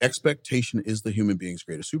 Expectation is the human being's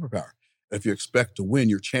greatest superpower. If you expect to win,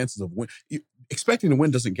 your chances of expecting to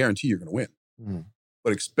win doesn't guarantee you're going to win. Mm.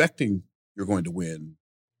 But expecting you're going to win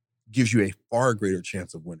gives you a far greater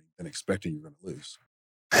chance of winning than expecting you're going to lose.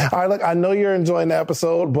 All right, look, I know you're enjoying the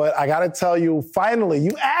episode, but I got to tell you, finally,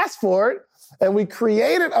 you asked for it, and we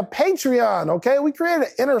created a Patreon, okay? We created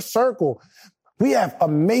an inner circle. We have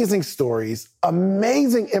amazing stories,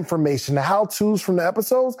 amazing information, the how-tos from the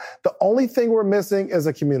episodes. The only thing we're missing is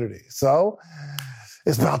a community. So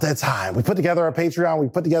it's about that time. We put together our Patreon, we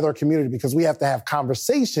put together a community because we have to have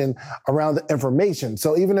conversation around the information.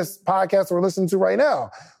 So even this podcast we're listening to right now,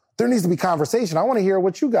 there needs to be conversation. I want to hear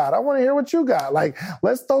what you got.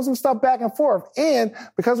 Let's throw some stuff back and forth. And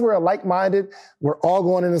because we're like-minded, we're all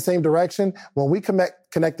going in the same direction. When we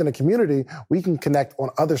connect in a community, we can connect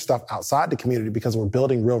on other stuff outside the community because we're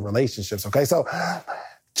building real relationships. Okay, so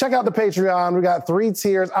check out the Patreon. We got 3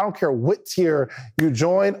 tiers. I don't care what tier you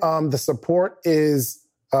join. The support is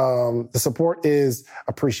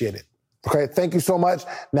appreciated. Okay, thank you so much.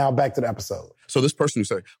 Now back to the episode. So this person who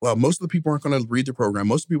said, well, most of the people aren't going to read the program.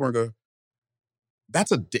 Most of the people aren't going to.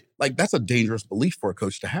 That's a dangerous belief for a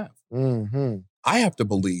coach to have. Mm-hmm. I have to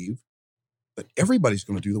believe that everybody's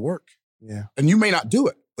going to do the work. Yeah. And you may not do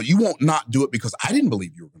it, but you won't not do it because I didn't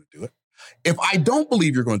believe you were going to do it. If I don't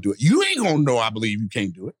believe you're going to do it, you ain't going to know I believe you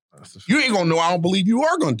can't do it. You ain't going to know I don't believe you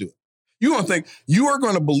are going to do it. You're going to think you are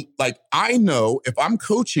going to I know if I'm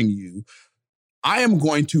coaching you, I am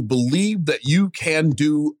going to believe that you can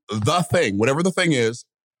do the thing, whatever the thing is,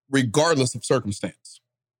 regardless of circumstance.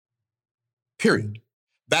 Period.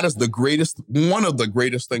 That is one of the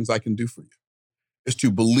greatest things I can do for you, is to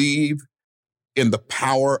believe in the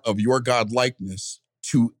power of your God-likeness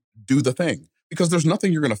to do the thing. Because there's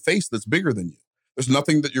nothing you're going to face that's bigger than you. There's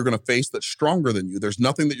nothing that you're going to face that's stronger than you. There's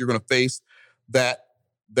nothing that you're going to face that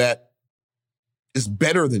is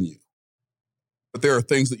better than you. But there are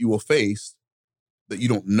things that you will face that you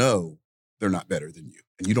don't know they're not better than you.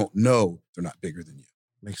 And you don't know they're not bigger than you.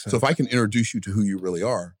 Makes sense. So if I can introduce you to who you really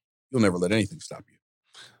are, you'll never let anything stop you.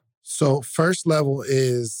 So first level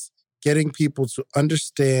is getting people to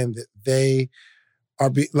understand that they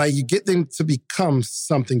are, you get them to become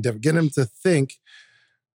something different. Get them to think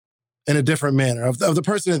in a different manner of the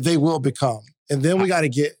person that they will become. And then we got to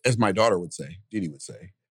get... As my daughter would say, Didi would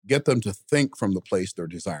say, get them to think from the place they're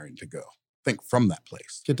desiring to go. Think from that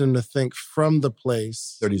place. Get them to think from the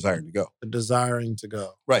place they're desiring to go. They're desiring to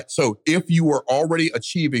go. Right. So if you are already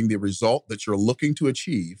achieving the result that you're looking to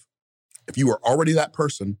achieve, if you are already that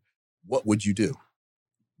person, what would you do?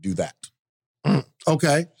 Do that.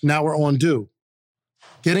 Okay. Now we're on do.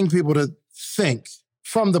 Getting people to think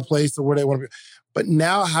from the place of where they want to be. But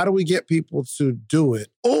now how do we get people to do it?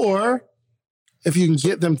 Or if you can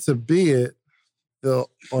get them to be it, they'll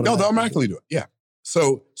automatically do it. Yeah.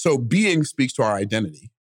 So being speaks to our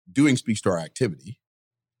identity. Doing speaks to our activity.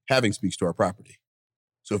 Having speaks to our property.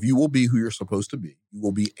 So if you will be who you're supposed to be, you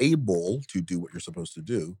will be able to do what you're supposed to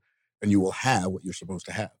do, and you will have what you're supposed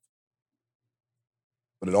to have.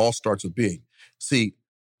 But it all starts with being. See,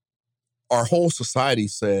 our whole society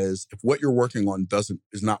says if what you're working on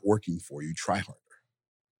is not working for you, try harder.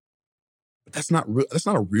 But that's not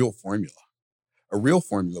a real formula. A real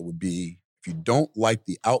formula would be if you don't like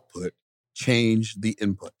the output, change the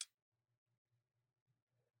input.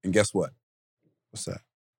 And guess what? What's that?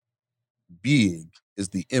 Being is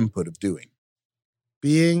the input of doing.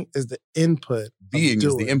 Being is the input. Being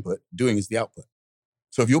is the input. Doing is the output.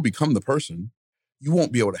 So if you'll become the person, you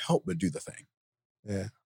won't be able to help but do the thing. Yeah.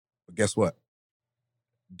 But guess what?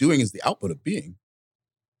 Doing is the output of being,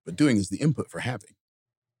 but doing is the input for having.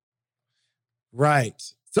 Right.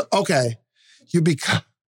 So, okay. You become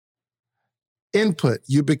input.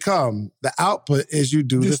 You become. The output is you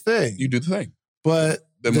do the thing. You do the thing. But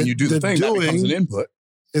then when you do the thing, that becomes an input.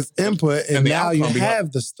 It's input, and now you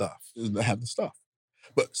have the stuff. Have the stuff.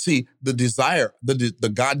 But see, the desire,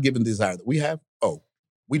 the God-given desire that we have,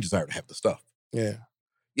 we desire to have the stuff. Yeah.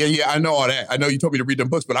 Yeah, I know all that. I know you told me to read them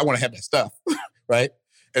books, but I want to have that stuff, right?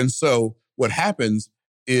 And so what happens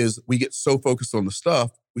is we get so focused on the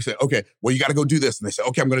stuff, we say, okay, well, you got to go do this. And they say,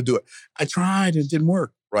 okay, I'm going to do it. I tried and it didn't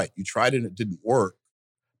work. Right, you tried and it didn't work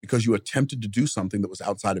because you attempted to do something that was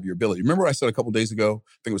outside of your ability. Remember what I said a couple days ago?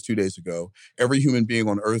 I think it was 2 days ago. Every human being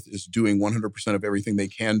on earth is doing 100% of everything they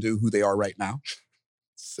can do, who they are right now.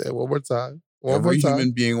 Say it one more time. Every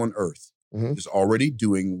human being on earth is already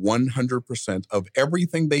doing 100% of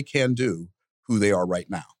everything they can do, who they are right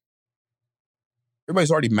now.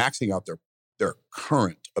 Everybody's already maxing out their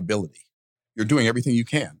current ability. You're doing everything you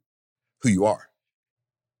can, who you are.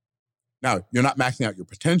 Now, you're not maxing out your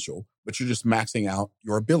potential, but you're just maxing out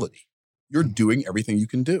your ability. You're doing everything you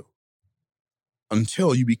can do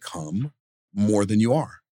until you become more than you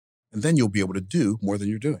are. And then you'll be able to do more than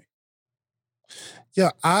you're doing.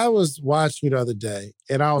 Yeah, I was watching you the other day,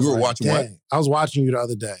 and I was watching what? I was watching you the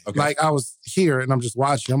other day. Okay. Like, I was here, and I'm just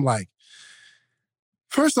watching. I'm like,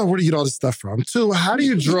 first off, where do you get all this stuff from? Two, how do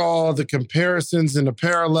you draw the comparisons and the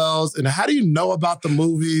parallels? And how do you know about the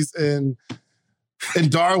movies and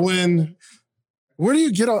Darwin? Where do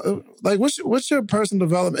you get all, like, what's your personal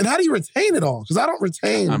development? And how do you retain it all? Because I don't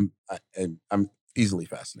retain. I'm easily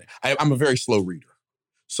fascinated. I'm a very slow reader.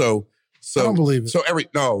 So I don't believe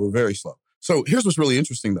it. We're very slow. So here's what's really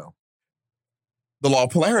interesting, though. The law of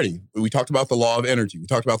polarity. We talked about the law of energy. We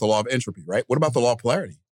talked about the law of entropy, right? What about the law of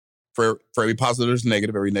polarity? For every positive, there's a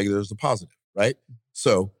negative. Every negative, there's a positive, right?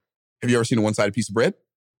 So have you ever seen a one-sided piece of bread?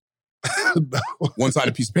 No.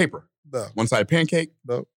 One-sided piece of paper? No. One-sided pancake?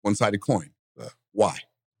 No. One-sided coin? No. Why?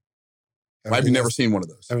 Why have you never seen one of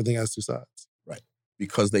those? Everything has two sides. Right.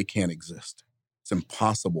 Because they can't exist. It's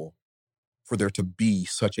impossible for there to be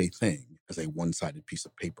such a thing as a one-sided piece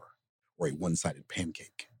of paper or a one-sided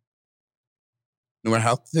pancake. No matter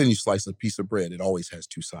how thin you slice a piece of bread, it always has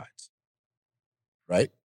two sides.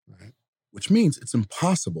 Right? Right. Which means it's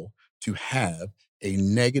impossible to have a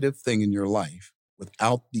negative thing in your life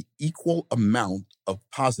without the equal amount of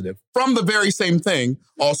positive from the very same thing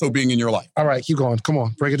also being in your life. All right, keep going. Come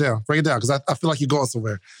on, break it down. Break it down, because I feel like you're going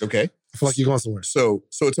somewhere. Okay. I feel like you're going somewhere. So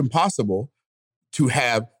it's impossible to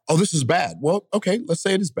have, this is bad. Well, okay, let's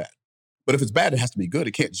say it is bad. But if it's bad, it has to be good.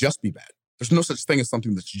 It can't just be bad. There's no such thing as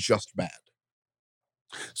something that's just bad.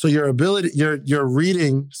 So your ability, your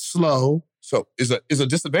reading slow. So is a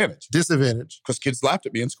disadvantage. Disadvantage. Because kids laughed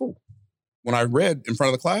at me in school. When I read in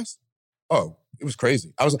front of the class, it was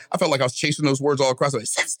crazy. I felt like I was chasing those words all across. Like,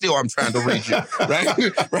 sit still, I'm trying to read you.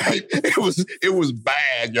 Right? Right? It was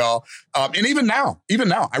bad, y'all. And even now,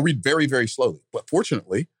 I read very, very slowly. But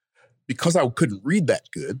fortunately, because I couldn't read that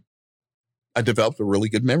good, I developed a really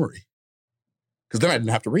good memory. Because then I didn't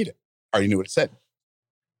have to read it. I already knew what it said.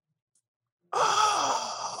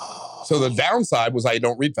 So the downside was I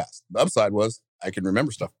don't read fast. The upside was I can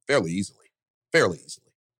remember stuff fairly easily. I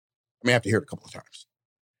may have to hear it a couple of times.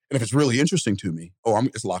 And if it's really interesting to me,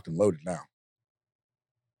 it's locked and loaded now.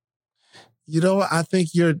 You know what? I think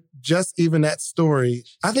you're just even that story.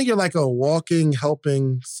 I think you're like a walking,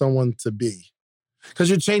 helping someone to be. Because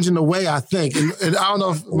you're changing the way I think. And I don't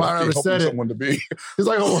know if Myra ever said it. Someone to be. It's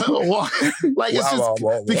like a walk. Like, it's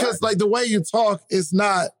just, because like the way you talk is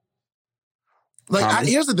not, like,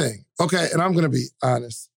 here's the thing. Okay, and I'm going to be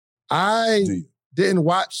honest. I didn't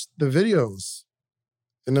watch the videos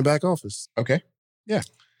in the back office. Okay, yeah.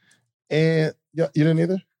 And you didn't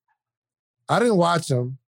either? I didn't watch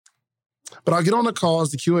them, but I'll get on the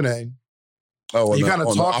calls, the Q&A. Oh, you kind of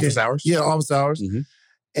talking. Office hours? Yeah, office hours. Mm-hmm.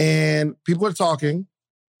 And people are talking,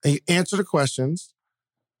 and you answer the questions,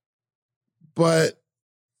 but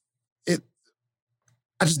I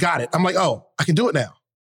just got it. I'm like, oh, I can do it now.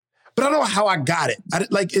 But I don't know how I got it.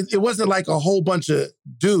 It wasn't like a whole bunch of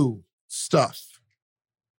do stuff.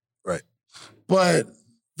 Right. But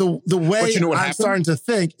the way I'm happened? starting to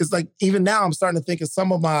think is like, even now I'm starting to think of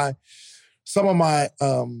some of my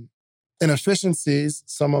inefficiencies,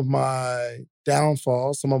 some of my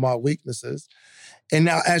downfalls, some of my weaknesses. And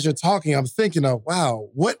now as you're talking, I'm thinking of, wow,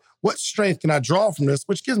 what strength can I draw from this,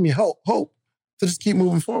 which gives me hope to just keep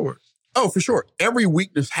moving forward. Oh, for sure. Every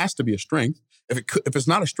weakness has to be a strength. If it's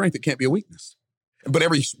not a strength, it can't be a weakness. But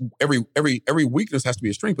every weakness has to be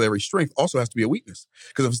a strength, but every strength also has to be a weakness.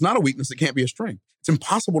 Because if it's not a weakness, it can't be a strength. It's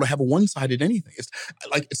impossible to have a one-sided anything.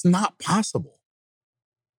 It's not possible.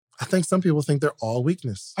 I think some people think they're all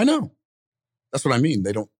weakness. I know. That's what I mean.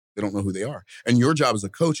 They don't know who they are. And your job as a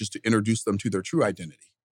coach is to introduce them to their true identity.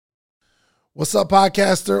 What's up,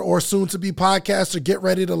 podcaster or soon-to-be podcaster? Get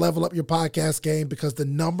ready to level up your podcast game because the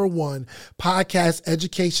 #1 podcast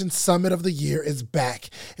education summit of the year is back,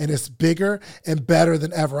 and it's bigger and better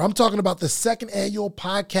than ever. I'm talking about the 2nd annual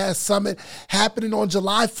podcast summit happening on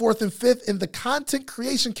July 4th and 5th in the content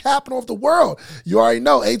creation capital of the world. You already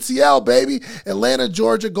know, ATL, baby. Atlanta,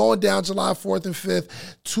 Georgia, going down July 4th and 5th.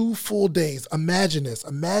 2 full days. Imagine this.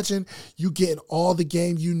 Imagine you getting all the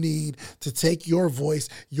game you need to take your voice,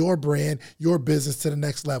 your brand, your business to the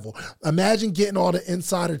next level. Imagine getting all the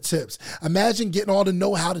insider tips. Imagine getting all the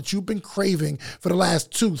know-how that you've been craving for the last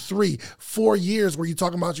 2, 3, 4 years where you're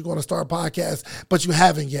talking about you're going to start a podcast, but you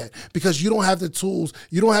haven't yet because you don't have the tools,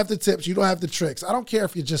 you don't have the tips, you don't have the tricks. I don't care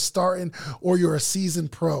if you're just starting or you're a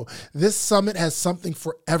seasoned pro. This summit has something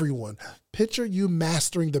for everyone. Picture you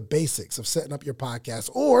mastering the basics of setting up your podcast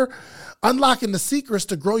or unlocking the secrets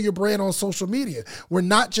to grow your brand on social media. We're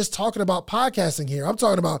not just talking about podcasting here. I'm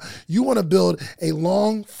talking about you want to build a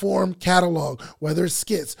long form catalog, whether it's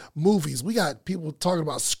skits, movies. We got people talking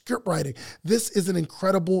about script writing. This is an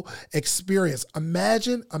incredible experience.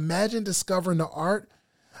 Imagine discovering the art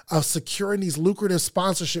of securing these lucrative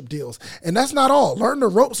sponsorship deals. And that's not all. Learn the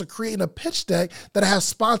ropes of creating a pitch deck that has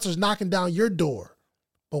sponsors knocking down your door.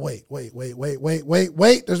 But wait.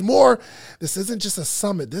 There's more. This isn't just a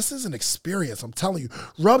summit. This is an experience. I'm telling you.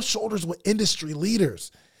 Rub shoulders with industry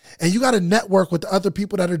leaders. And you got to network with the other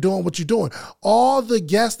people that are doing what you're doing. All the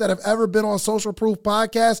guests that have ever been on Social Proof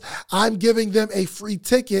Podcast, I'm giving them a free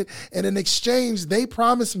ticket. And in exchange, they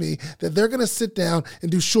promise me that they're going to sit down and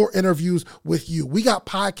do short interviews with you. We got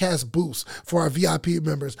podcast booths for our VIP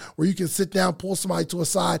members where you can sit down, pull somebody to a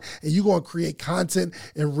side, and you're going to create content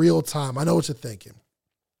in real time. I know what you're thinking.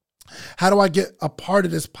 How do I get a part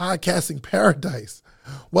of this podcasting paradise?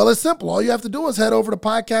 Well, it's simple. All you have to do is head over to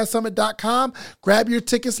podcastsummit.com, grab your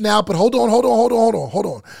tickets now, but hold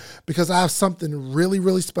on, because I have something really,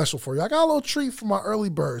 really special for you. I got a little treat for my early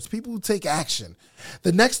birds, people who take action.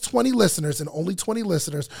 The next 20 listeners and only 20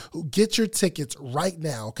 listeners who get your tickets right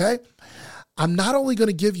now, okay? I'm not only going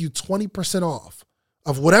to give you 20% off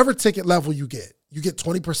of whatever ticket level you get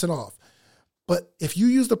 20% off. But if you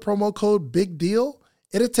use the promo code Big Deal,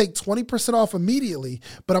 it'll take 20% off immediately,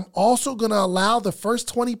 but I'm also going to allow the first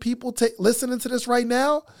 20 people listening to this right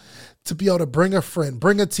now to be able to bring a friend,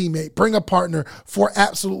 bring a teammate, bring a partner for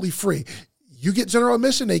absolutely free. You get general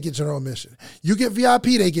admission, they get general admission. You get VIP,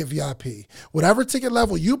 they get VIP. Whatever ticket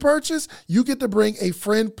level you purchase, you get to bring a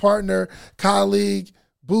friend, partner, colleague,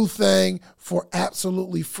 boo thing for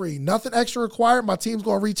absolutely free. Nothing extra required. My team's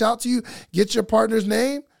going to reach out to you, get your partner's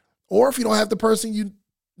name, or if you don't have the person you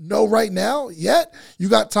know right now yet, you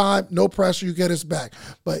got time, no pressure, you get us back.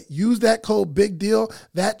 But use that code Big Deal.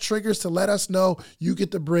 That triggers to let us know you get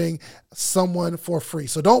to bring someone for free.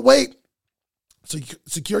 So don't wait. So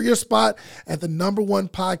secure your spot at the #1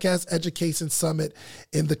 podcast education summit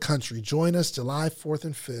in the country. Join us July 4th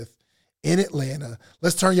and 5th in Atlanta.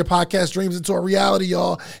 Let's turn your podcast dreams into a reality,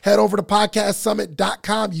 y'all. Head over to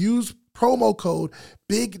podcastsummit.com. Use promo code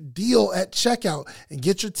Big Deal at checkout and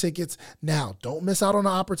get your tickets now. Don't miss out on the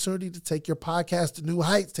opportunity to take your podcast to new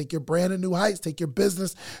heights, take your brand to new heights, take your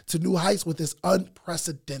business to new heights with this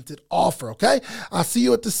unprecedented offer, okay? I'll see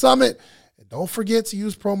you at the summit. And don't forget to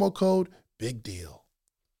use promo code Big Deal.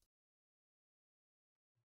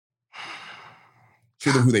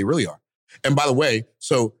 Show them who they really are. And by the way,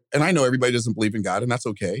 and I know everybody doesn't believe in God, and that's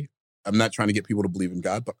okay. I'm not trying to get people to believe in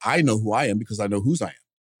God, but I know who I am because I know whose I am.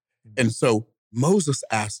 And so Moses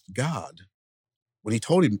asked God, when he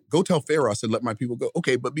told him, go tell Pharaoh, I said, let my people go.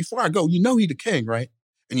 Okay, but before I go, you know he's the king, right?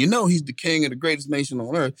 And you know he's the king of the greatest nation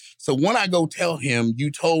on earth. So when I go tell him,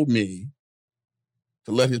 you told me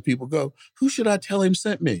to let his people go, who should I tell him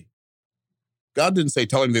sent me? God didn't say,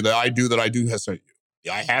 tell him that I do has sent you.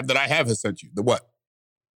 The I have has sent you. The what?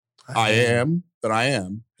 I am that I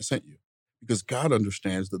am has sent you. Because God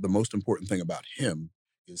understands that the most important thing about him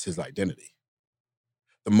is his identity.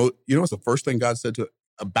 You know what's the first thing God said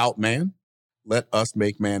about man? Let us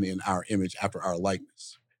make man in our image after our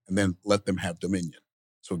likeness, and then let them have dominion.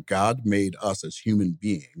 So God made us as human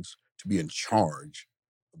beings to be in charge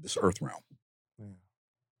of this earth realm. Yeah.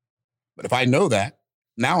 But if I know that,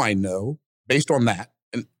 now I know, based on that,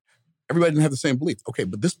 and everybody didn't have the same belief. Okay,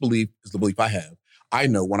 but this belief is the belief I have. I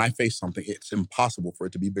know when I face something, it's impossible for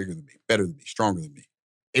it to be bigger than me, better than me, stronger than me,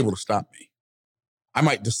 able to stop me. I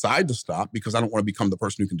might decide to stop because I don't want to become the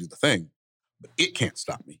person who can do the thing, but it can't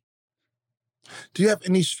stop me. Do you have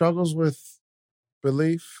any struggles with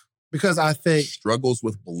belief? Because I think... Struggles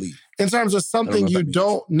with belief. In terms of something you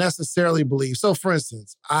don't necessarily believe. So, for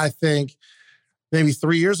instance, I think maybe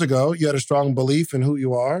 3 years ago, you had a strong belief in who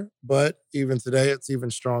you are, but even today, it's even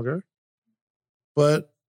stronger.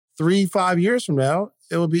 But 3-5 years from now,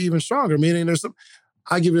 it will be even stronger, meaning there's some...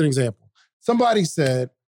 I'll give you an example. Somebody said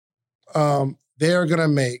they're going to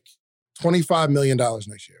make $25 million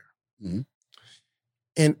next year. Mm-hmm.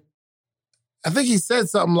 And I think he said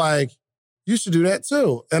something like, you should do that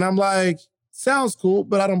too. And I'm like, sounds cool,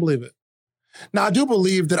 but I don't believe it. Now, I do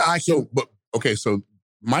believe that I can... So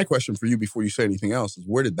my question for you before you say anything else is,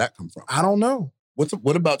 where did that come from? I don't know.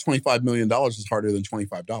 What about $25 million is harder than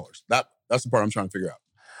 $25? That's the part I'm trying to figure out.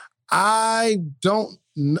 I don't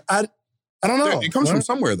know. It comes from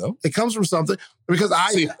somewhere, though. It comes from something. Because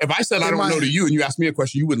if I said I don't know to you and you asked me a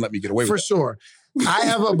question, you wouldn't let me get away with it. For sure. I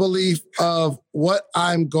have a belief of what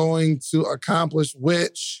I'm going to accomplish,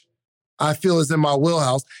 which I feel is in my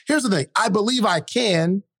wheelhouse. Here's the thing. I believe I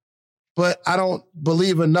can, but I don't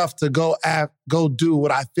believe enough to go do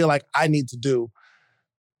what I feel like I need to do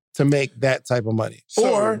to make that type of money.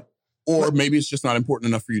 Or maybe it's just not important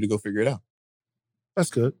enough for you to go figure it out. That's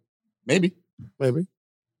good. Maybe.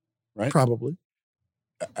 Right? Probably.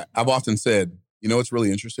 I've often said, you know what's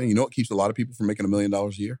really interesting? You know what keeps a lot of people from making $1 million a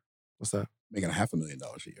year? What's that? Making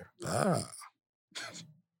 $500,000 a year. Ah.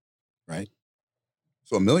 Right?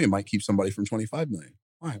 So $1 million might keep somebody from $25 million.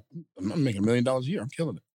 Why? I'm not making $1 million a year. I'm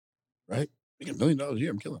killing it. Right? Making $1 million a year.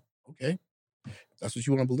 I'm killing it. Okay. If that's what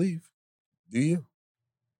you want to believe, do you?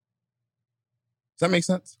 Does that make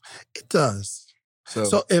sense? It does.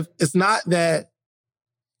 So if it's not that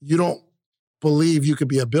you don't believe you could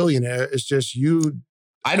be a billionaire, it's just you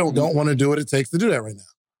don't want to do what it takes to do that right now.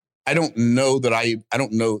 I don't know that I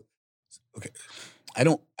don't know. Okay. I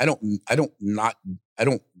don't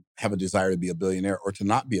have a desire to be a billionaire or to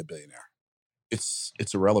not be a billionaire. It's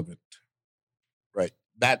irrelevant. Right?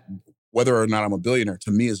 That whether or not I'm a billionaire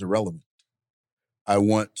to me is irrelevant. I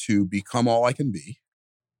want to become all I can be.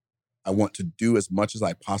 I want to do as much as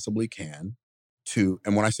I possibly can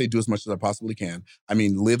and when I say do as much as I possibly can, I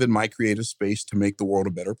mean live in my creative space to make the world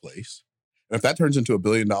a better place. And if that turns into $1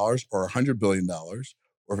 billion or $100 billion, or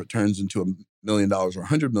if it turns into $1 million or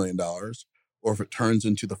 $100 million, or if it turns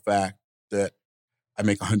into the fact that I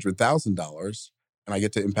make $100,000 and I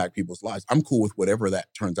get to impact people's lives, I'm cool with whatever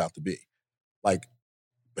that turns out to be. But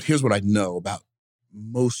here's what I know about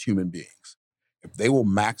most human beings. If they will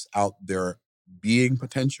max out their being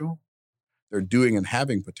potential, their doing and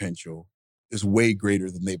having potential is way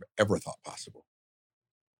greater than they've ever thought possible.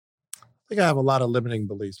 I think I have a lot of limiting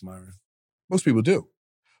beliefs, Myron. Most people do.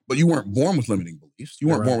 But you weren't born with limiting beliefs. You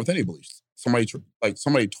weren't born with any beliefs. Somebody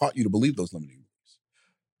taught you to believe those limiting beliefs.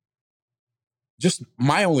 Just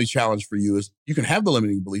my only challenge for you is you can have the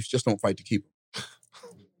limiting beliefs, just don't fight to keep them.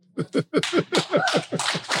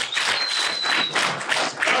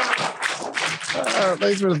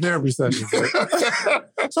 Thanks for the therapy session.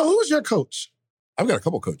 So who was your coach? I've got a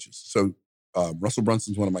couple coaches. So Russell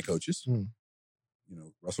Brunson's one of my coaches. Hmm. You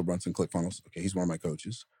know, Russell Brunson, ClickFunnels. Okay, he's one of my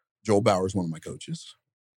coaches. Joel Bauer is one of my coaches.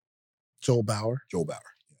 Joel Bauer? Joel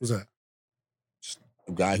Bauer. Who's that? Just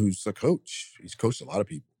a guy who's a coach. He's coached a lot of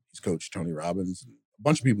people. He's coached Tony Robbins and a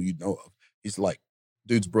bunch of people you'd know of. He's like,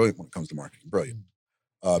 dude's brilliant when it comes to marketing. Brilliant.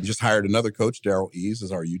 Just hired another coach, Daryl Ease,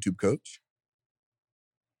 as our YouTube coach.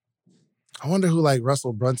 I wonder who like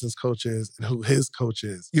Russell Brunson's coach is and who his coach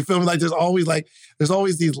is. You feel me? Like there's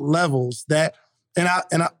always these levels that, and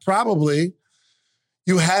I probably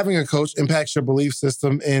you having a coach impacts your belief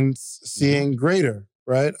system in seeing greater,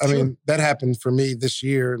 right? I mean, that happened for me this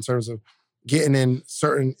year in terms of getting in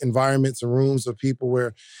certain environments and rooms of people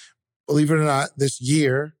where, believe it or not,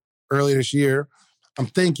 early this year, I'm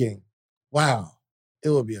thinking, wow, it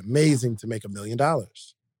would be amazing to make $1 million. It'd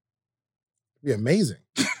be amazing.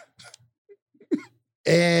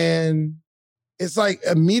 And it's like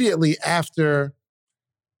immediately after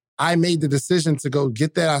I made the decision to go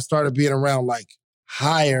get that, I started being around like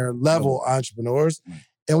higher level entrepreneurs.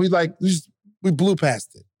 And we blew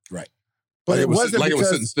past it. Right. But it wasn't like because, it was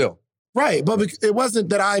sitting still. Right. But it wasn't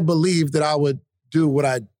that I believed that I would do what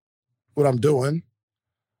I'm doing.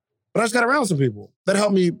 But I just got around some people that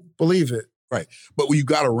helped me believe it. Right. But when you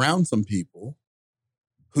got around some people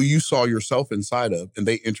who you saw yourself inside of and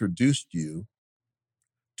they introduced you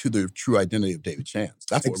to the true identity of David Shands.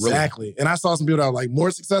 That's what really Exactly. And I saw some people that are like more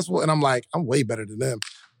successful and I'm like, I'm way better than them,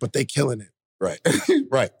 but they killing it. Right.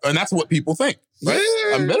 Right. And that's what people think. Right?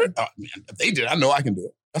 Yeah. I'm better. Oh, man, if they did, I know I can do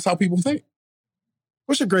it. That's how people think.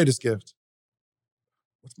 What's your greatest gift?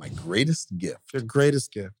 What's my greatest gift? Your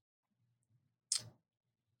greatest gift.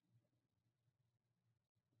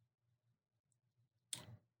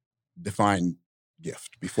 Define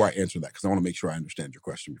gift before I answer that, because I want to make sure I understand your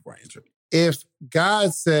question before I answer it. If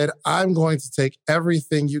God said, I'm going to take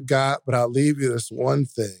everything you got, but I'll leave you this one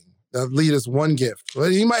thing. I'll leave this one gift. Well,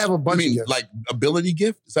 you might have a bunch of gifts. Like ability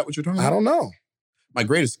gift? Is that what you're talking about? I don't know. My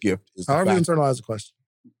greatest gift is the However you fact... internalize the question.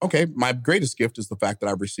 Okay, my greatest gift is the fact that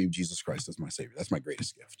I've received Jesus Christ as my Savior. That's my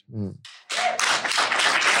greatest gift.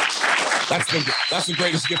 That's the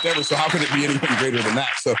greatest gift ever, so how could it be anything greater than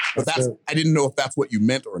that? So, but I didn't know if that's what you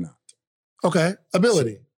meant or not. Okay,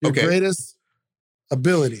 ability. Your greatest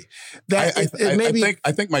ability. I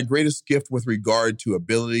think my greatest gift with regard to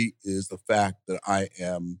ability is the fact that I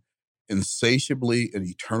am insatiably and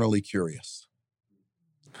eternally curious.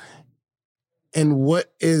 And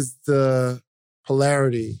what is the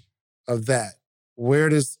polarity of that? Where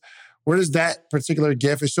does that particular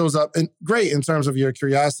gift, it shows up and great in terms of your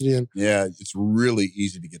curiosity and yeah, it's really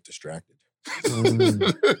easy to get distracted.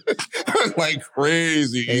 Like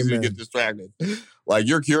crazy easy to get distracted. Like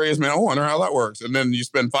you're curious, man, I wonder how that works. And then you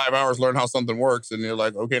spend 5 hours learning how something works and you're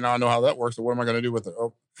like, okay, now I know how that works. So what am I going to do with it?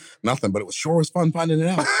 Oh, nothing, but it was fun finding it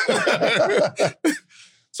out.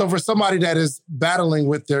 So for somebody that is battling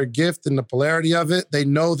with their gift and the polarity of it, they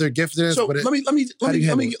know their giftedness. So let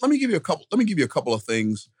me give you a couple of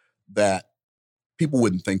things that people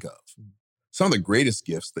wouldn't think of. Some of the greatest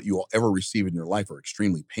gifts that you will ever receive in your life are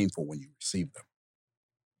extremely painful when you receive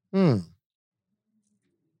them.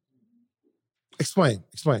 Explain.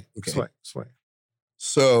 Okay. Explain.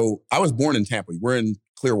 So I was born in Tampa. We're in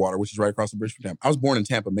Clearwater, which is right across the bridge from Tampa. I was born in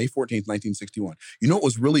Tampa, May 14th, 1961. You know what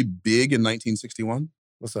was really big in 1961?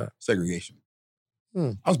 What's that? Segregation.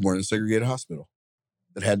 I was born in a segregated hospital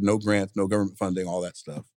that had no grants, no government funding, all that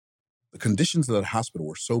stuff. The conditions of that hospital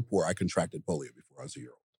were so poor, I contracted polio before I was a year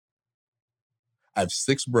old. I have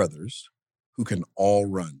 6 brothers who can all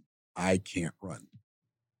run. I can't run.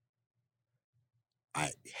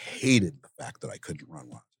 I hated the fact that I couldn't run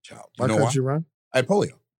when I was a child. Why couldn't you run? I had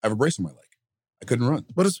polio. I have a brace on my leg. I couldn't run.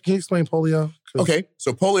 Can you explain polio? Okay,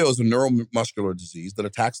 so polio is a neuromuscular disease that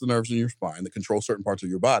attacks the nerves in your spine that control certain parts of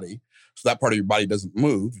your body. So that part of your body doesn't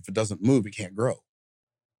move. If it doesn't move, it can't grow.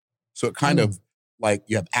 So it kind of like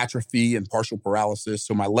you have atrophy and partial paralysis.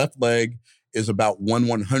 So my left leg is about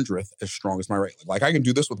 1/100th as strong as my right leg. Like I can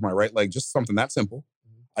do this with my right leg, just something that simple.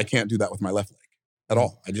 I can't do that with my left leg at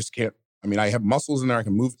all. I just can't. I mean, I have muscles in there. I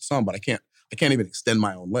can move some, but I can't even extend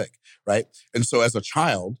my own leg, right? And so as a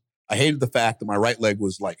child, I hated the fact that my right leg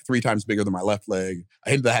was like 3 times bigger than my left leg.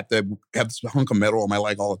 I hated to have this hunk of metal on my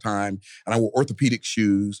leg all the time. And I wore orthopedic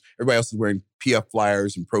shoes. Everybody else was wearing PF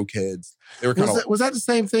Flyers and Pro Kids. They were was that the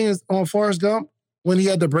same thing as on Forrest Gump when he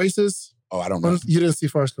had the braces? Oh, I don't know. You didn't see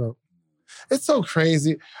Forrest Gump. It's so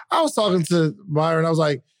crazy. I was talking to Myron. I was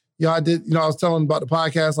like, I was telling him about the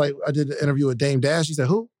podcast. Like I did the interview with Dame Dash. He said,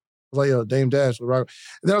 who? I was like, yo, Dame Dash. And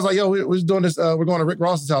then I was like, yo, we're doing this. We're going to Rick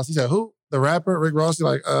Ross's house. He said, who? The rapper, Rick Ross. He's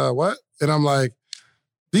like, what? And I'm like,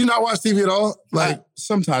 Do you not watch TV at all? Like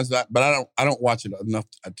sometimes that, but I don't watch it enough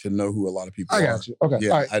to know who a lot of people are. I got you. Okay.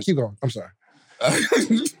 Yeah, all right. Keep going. I'm sorry.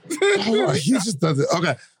 He just does it.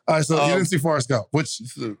 Okay. All right. So you didn't see Forrest Gump, which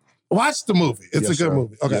watch the movie. It's a good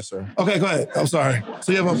movie. Okay. Yes, sir. Okay, go ahead. I'm sorry.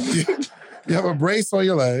 So you have a brace on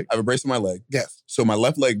your leg. I have a brace on my leg. Yes. So my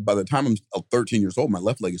left leg, by the time I'm 13 years old, my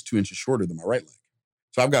left leg is 2 inches shorter than my right leg.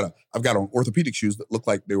 So I've got on orthopedic shoes that look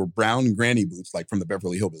like they were brown granny boots, like from the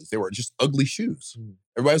Beverly Hillbillies. They were just ugly shoes.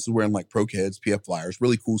 Everybody else was wearing like Pro Kids, PF Flyers,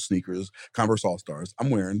 really cool sneakers, Converse All-Stars. I'm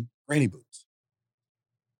wearing granny boots.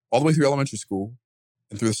 All the way through elementary school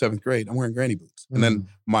and through the 7th grade, I'm wearing granny boots. And then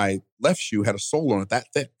my left shoe had a sole on it that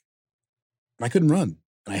thick. And I couldn't run.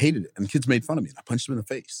 And I hated it. And kids made fun of me. And I punched them in the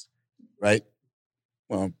face. Right?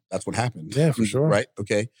 Well, that's what happened. Yeah, for sure. Right?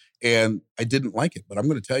 Okay. And I didn't like it. But I'm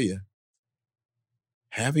going to tell you,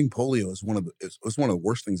 having polio was one of the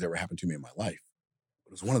worst things that ever happened to me in my life.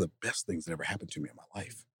 It was one of the best things that ever happened to me in my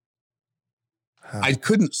life. I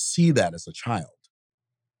couldn't see that as a child.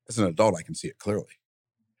 As an adult, I can see it clearly.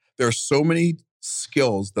 There are so many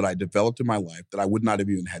skills that I developed in my life that I would not have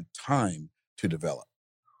even had time to develop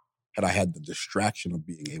had I had the distraction of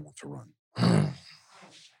being able to run.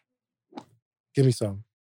 Give me some.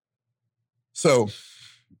 So,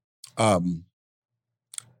 I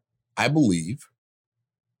believe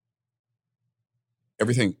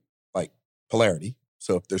everything, like polarity.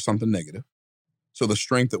 So if there's something negative, so the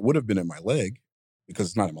strength that would have been in my leg, because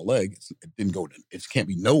it's not in my leg, it didn't go, it can't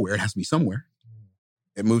be nowhere, it has to be somewhere.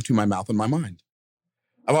 It moved to my mouth and my mind.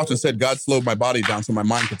 I've often said God slowed my body down so my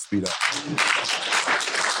mind could speed up.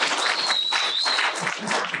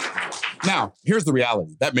 Now, here's the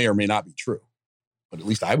reality. That may or may not be true, but at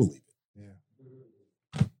least I believe it. Yeah.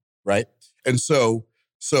 Right? And so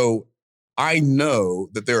I know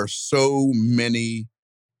that there are so many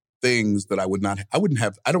things that I wouldn't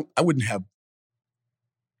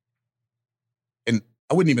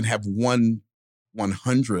even have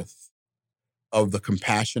 1/100th of the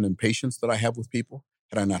compassion and patience that I have with people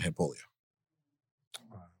had I not had polio.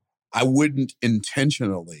 I wouldn't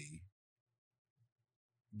intentionally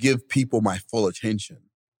give people my full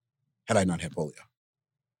attention had I not had polio.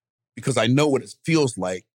 Because I know what it feels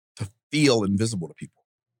like to feel invisible to people.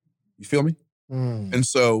 You feel me? And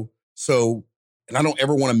so, and I don't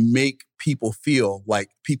ever want to make people feel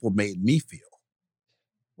like people made me feel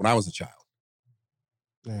when I was a child.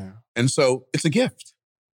 Yeah. And so it's a gift.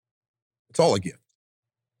 It's all a gift.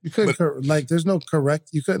 You couldn't, there's no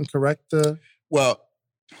correct, you couldn't correct the... Well,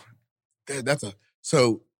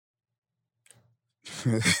 so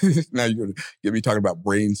now you're going to get me talking about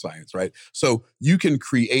brain science, right? So you can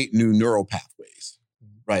create new neural pathways,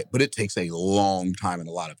 right? But it takes a long time and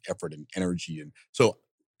a lot of effort and energy. And so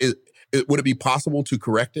would it be possible to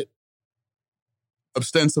correct it?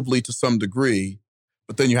 Ostensibly to some degree,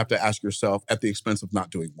 but then you have to ask yourself at the expense of not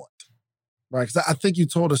doing what? Right, because I think you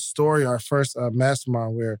told a story, our first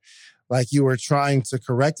mastermind, where like you were trying to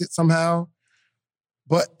correct it somehow.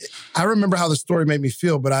 But I remember how the story made me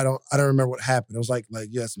feel, but I don't remember what happened. It was like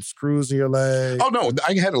you had some screws in your leg. Oh, no,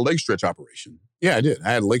 I had a leg stretch operation. Yeah, I did.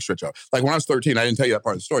 I had a leg stretch operation. Like when I was 13, I didn't tell you that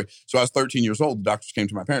part of the story. So I was 13 years old. The doctors came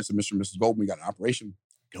to my parents and said, Mr. and Mrs. Goldman, we got an operation.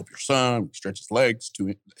 Help your son. We stretch his legs,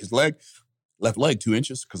 his leg, left leg 2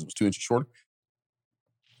 inches because it was 2 inches shorter.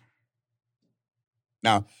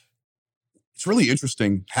 Now, it's really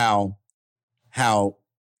interesting how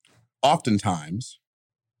oftentimes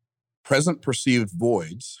present perceived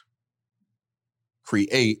voids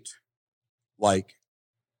create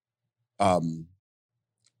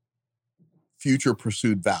future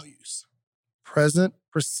pursued values. Present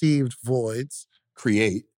perceived voids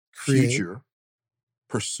create future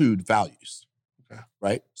pursued values. Okay.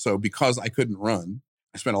 Right? So because I couldn't run,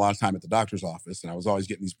 I spent a lot of time at the doctor's office and I was always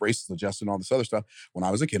getting these braces adjusted and all this other stuff. When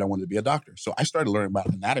I was a kid, I wanted to be a doctor. So I started learning about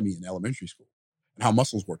anatomy in elementary school and how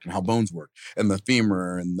muscles work and how bones work and the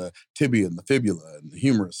femur and the tibia and the fibula and the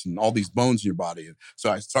humerus and all these bones in your body. And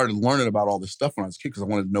so I started learning about all this stuff when I was a kid because I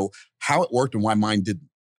wanted to know how it worked and why mine didn't.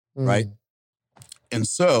 Right? And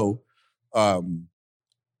so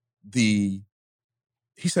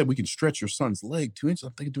he said, we can stretch your son's leg 2 inches.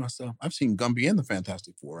 I'm thinking to myself, I've seen Gumby and the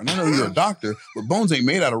Fantastic Four. And I know you're a doctor, but bones ain't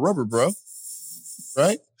made out of rubber, bro.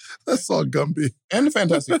 Right? That's all Gumby. And the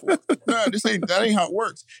Fantastic Four. No, that ain't how it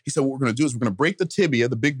works. He said, what we're going to do is we're going to break the tibia,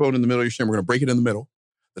 the big bone in the middle of your shin. We're going to break it in the middle.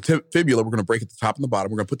 The fibula, we're going to break at the top and the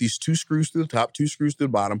bottom. We're going to put these 2 screws through the top, 2 screws through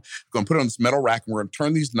the bottom. We're going to put it on this metal rack, and we're going to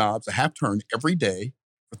turn these knobs a half turn every day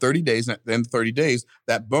for 30 days. And at the end of 30 days,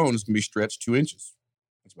 that bone is going to be stretched 2 inches.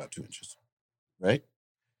 That's about 2 inches. Right?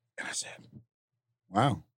 And I said,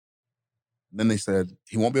 wow. And then they said,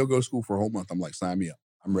 he won't be able to go to school for a whole month. I'm like, sign me up.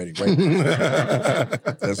 I'm ready right now.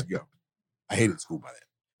 Let's go. I hated school by then.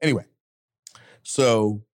 Anyway,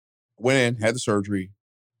 so went in, had the surgery.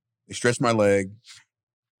 They stretched my leg.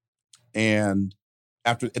 And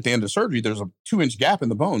at the end of surgery, there's a 2-inch gap in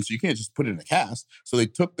the bone, so you can't just put it in a cast. So they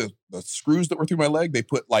took the screws that were through my leg, they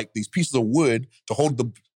put like these pieces of wood to hold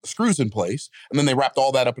the screws in place, and then they wrapped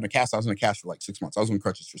all that up in a cast. I was in a cast for like 6 months. I was on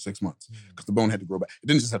crutches for 6 months because the bone had to grow back. It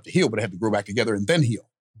didn't just have to heal, but it had to grow back together and then heal,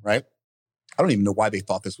 right? I don't even know why they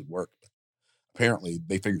thought this would work, but apparently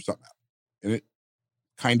they figured something out, and it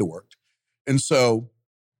kind of worked. And so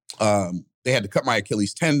they had to cut my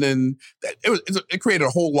Achilles tendon. It created a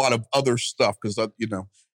whole lot of other stuff because,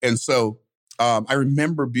 and so I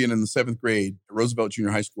remember being in the 7th grade at Roosevelt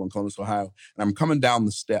Junior High School in Columbus, Ohio, and I'm coming down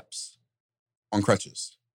the steps on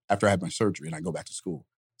crutches after I had my surgery and I go back to school.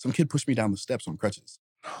 Some kid pushed me down the steps on crutches.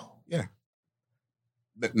 Yeah.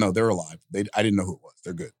 No, they're alive. I didn't know who it was.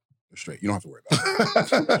 They're good. They're straight. You don't have to worry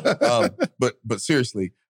about it. But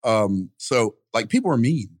seriously, so like people are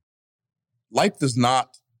mean. Life does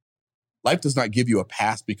not give you a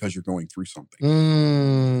pass because you're going through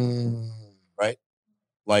something. Right?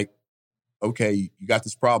 Like, okay, you got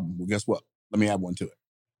this problem. Well, guess what? Let me add one to it.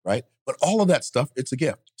 Right? But all of that stuff, it's a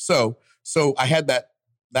gift. So I had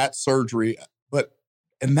that surgery,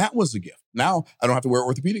 and that was a gift. Now I don't have to wear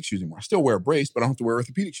orthopedic shoes anymore. I still wear a brace, but I don't have to wear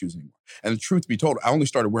orthopedic shoes anymore. And the truth be told, I only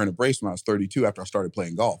started wearing a brace when I was 32 after I started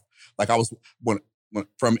playing golf. Like I was, when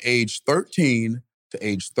from age 13 to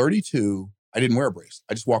age 32, I didn't wear a brace.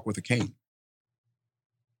 I just walked with a cane.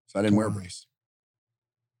 So I didn't wear a brace.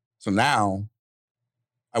 So now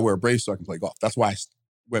I wear a brace so I can play golf. That's why I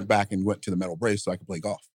went back and went to the metal brace so I could play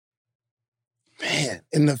golf. Man,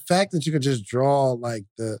 and the fact that you could just draw like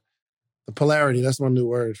the polarity, that's my new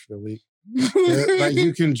word for the week. Like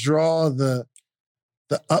you can draw the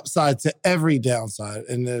upside to every downside.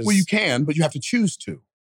 And well, you can, but you have to choose to.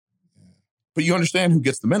 Yeah. But you understand who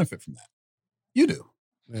gets the benefit from that. You do.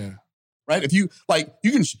 Yeah. Right? If you, like,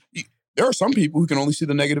 there are some people who can only see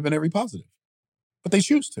the negative in every positive, but they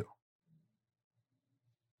choose to.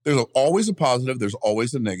 There's always a positive. There's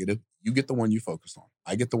always a negative. You get the one you focus on.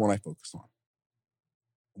 I get the one I focus on.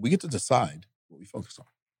 We get to decide what we focus on.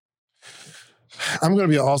 I'm going to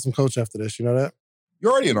be an awesome coach after this. You know that?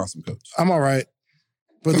 You're already an awesome coach. I'm all right.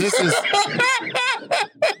 But this is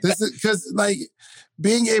because like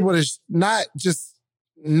being able to not just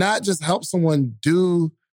help someone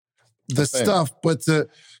do the stuff, but to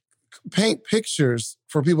paint pictures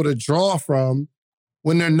for people to draw from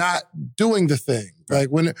when they're not doing the thing. Like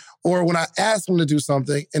when I ask them to do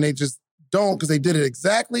something and they just don't because they did it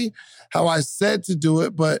exactly how I said to do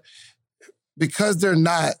it, but because they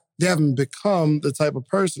haven't become the type of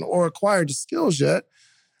person or acquired the skills yet,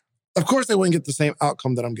 of course they wouldn't get the same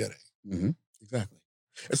outcome that I'm getting. Mm-hmm. Exactly.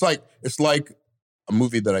 It's like a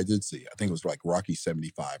movie that I did see. I think it was like Rocky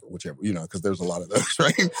 75 or whichever, because there's a lot of those,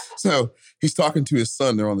 right? So he's talking to his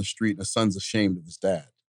son. They're on the street and his son's ashamed of his dad.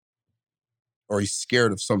 Or he's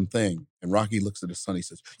scared of something. And Rocky looks at his son. He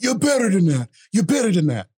says, "You're better than that. You're better than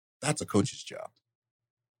that." That's a coach's job.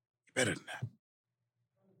 You're better than that.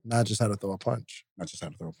 Not just how to throw a punch. Not just how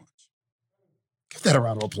to throw a punch. Give that a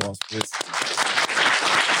round of applause, please.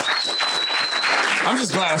 I'm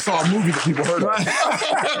just glad I saw a movie that people heard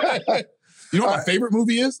of. You know what my favorite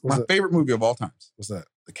movie is? Favorite movie of all times. What's that?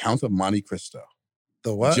 The Count of Monte Cristo.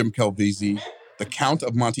 The what? Jim Caviezel. The Count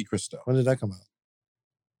of Monte Cristo. When did that come out?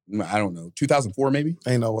 I don't know. 2004 maybe?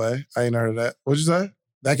 Ain't no way. I ain't heard of that. What'd you say?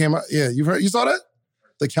 That came out? Yeah, you saw that?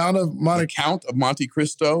 The Count of Monte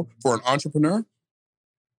Cristo for an entrepreneur?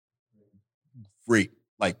 Great.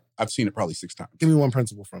 Like, I've seen it probably 6 times. Give me one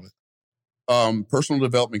principle from it. Personal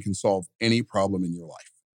development can solve any problem in your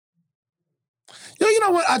life. You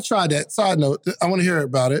know what? I tried that. Side note, I want to hear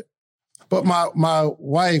about it. But my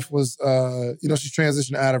wife was, she's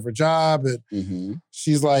transitioning out of her job. And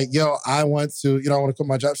she's like, I want to quit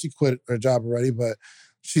my job. She quit her job already. But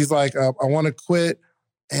she's like, I want to quit.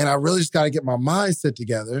 And I really just got to get my mindset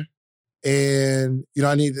together. And,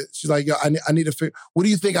 she's like, I need to figure, what do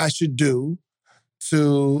you think I should do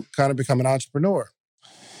to kind of become an entrepreneur?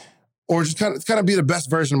 Or just kind of be the best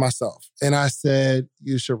version of myself. And I said,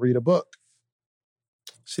 you should read a book.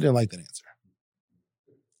 She didn't like that answer.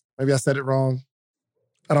 Maybe I said it wrong.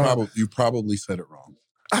 I don't know. You probably said it wrong.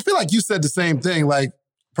 I feel like you said the same thing, like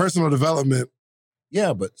personal development.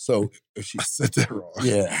 Yeah, but so if she... I said that wrong.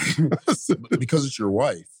 Yeah. Because it's your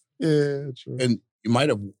wife. Yeah, true. And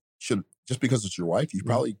you just because it's your wife, you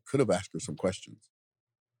probably could have asked her some questions.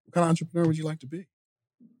 What kind of entrepreneur would you like to be?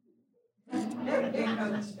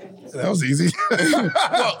 That was easy.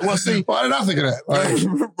 well, see. Why did I think of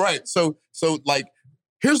that? Right. So like,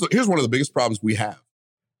 here's one of the biggest problems we have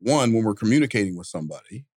One, when we're communicating with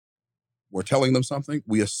somebody, we're telling them something,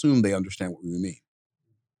 we assume they understand what we mean.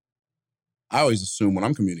 I always assume when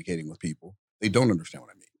I'm communicating with people, they don't understand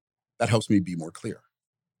what I mean. That helps me be more clear.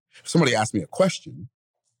 If somebody asks me a question,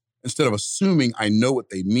 instead of assuming I know what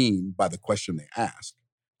they mean by the question they ask,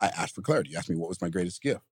 I ask for clarity. You ask me, what was my greatest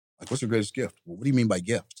gift? Like, what's your greatest gift? Well, what do you mean by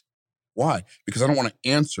gift? Why? Because I don't want to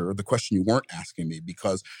answer the question you weren't asking me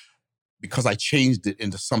because I changed it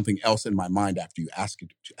into something else in my mind after you asked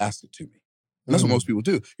it to me. And that's what most people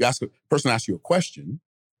do. A person asks you a question,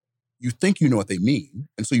 you think you know what they mean,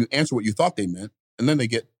 and so you answer what you thought they meant, and then they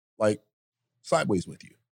get like sideways with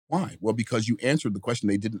you. Why? Well, because you answered the question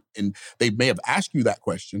they didn't, and they may have asked you that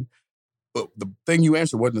question, but the thing you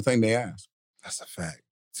answered wasn't the thing they asked. That's a fact.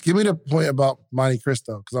 So give me the point about Monte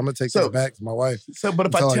Cristo, because I'm going to take that back to my wife. So, but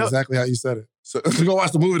if I tell tell her exactly how you said it. So let's go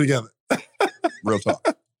watch the movie together. Real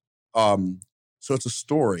talk. So it's a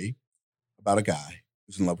story about a guy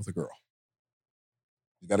who's in love with a girl.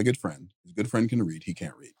 He's got a good friend. His good friend can read. He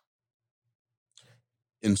can't read.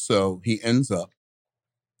 And so he ends up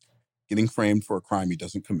getting framed for a crime he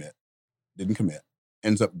didn't commit,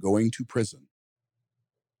 ends up going to prison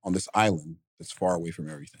on this island that's far away from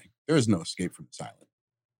everything. There is no escape from this island.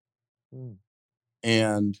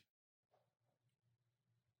 And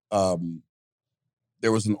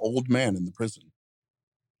there was an old man in the prison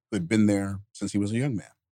who had been there since he was a young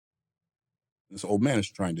man. This old man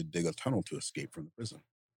is trying to dig a tunnel to escape from the prison.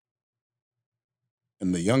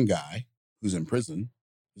 And the young guy who's in prison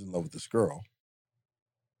is in love with this girl.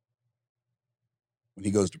 When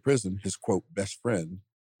he goes to prison, his, quote, best friend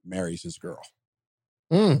marries his girl.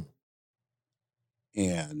 And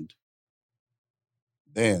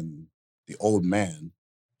then the old man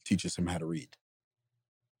teaches him how to read.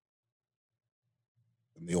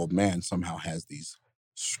 And the old man somehow has these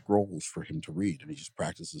scrolls for him to read, and he just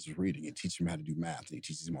practices his reading. He teaches him how to do math, and he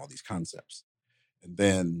teaches him all these concepts. And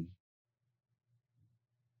then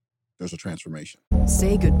there's a transformation.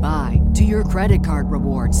 Say goodbye to your credit card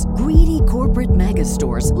rewards. Greedy corporate mega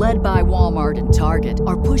stores, led by Walmart and Target,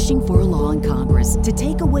 are pushing for a law in Congress to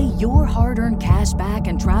take away your hard-earned cash back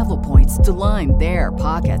and travel points to line their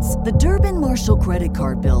pockets. The Durbin-Marshall credit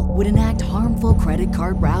card bill would enact harmful credit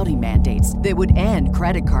card routing mandates that would end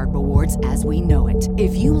credit card rewards as we know it.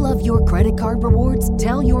 If you love your credit card rewards,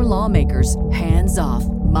 tell your lawmakers, hands off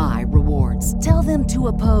my rewards. Tell them to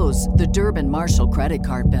oppose the Durbin-Marshall credit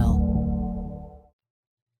card bill.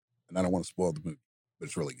 And I don't want to spoil the movie, but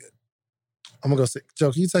it's really good. I'm going to go see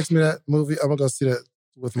Joe, can you text me that movie? I'm going to go see that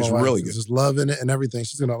with my wife. It's really good. Just loving it and everything.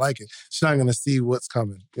 She's going to like it. She's not going to see what's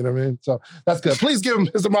coming. You know what I mean? So that's good. Please give him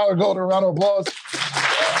Mr. Myron Golden a round of applause.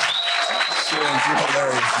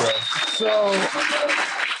 So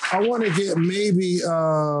I want to get maybe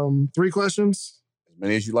 3 questions. As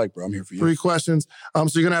many as you like, bro. I'm here for you. 3 questions. So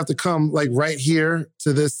you're going to have to come like right here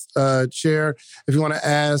to this chair if you want to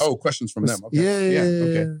ask. Oh, questions from them. Okay. Yeah.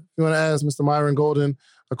 Okay. If you want to ask Mr. Myron Golden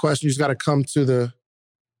a question, you just got to come to the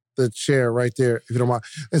chair right there, if you don't mind.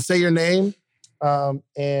 And say your name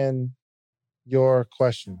and your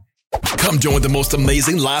question. Come join the most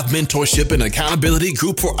amazing live mentorship and accountability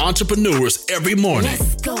group for entrepreneurs every morning.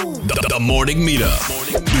 Let's go. The Morning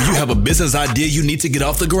Meetup. Do you have a business idea you need to get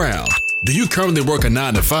off the ground? Do you currently work a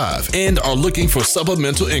 9-to-5 and are looking for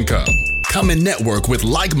supplemental income? Come and network with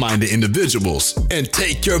like-minded individuals and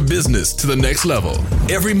take your business to the next level.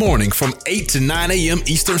 Every morning from 8 to 9 a.m.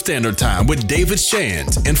 Eastern Standard Time with David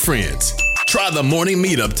Shands and friends. Try the Morning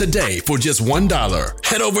Meetup today for just $1.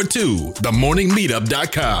 Head over to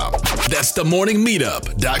themorningmeetup.com. That's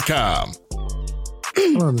themorningmeetup.com.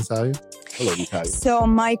 Hello, Natalia. Hello, Natalia. So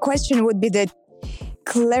my question would be the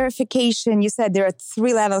clarification. You said there are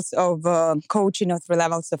 3 levels of coaching or 3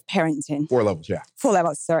 levels of parenting. 4 levels, yeah. 4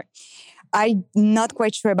 levels, sorry. I'm not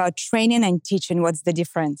quite sure about training and teaching. What's the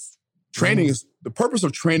difference? The purpose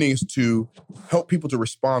of training is to help people to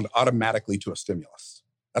respond automatically to a stimulus.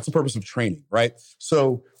 That's the purpose of training, right?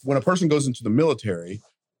 So when a person goes into the military,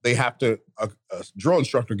 they have to, a drill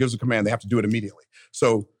instructor gives a command, they have to do it immediately.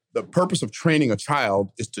 So the purpose of training a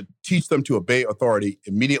child is to teach them to obey authority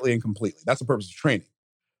immediately and completely. That's the purpose of training.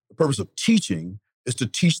 The purpose of teaching is to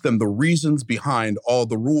teach them the reasons behind all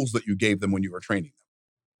the rules that you gave them when you were training them.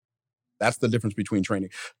 That's the difference between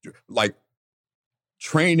training. Like,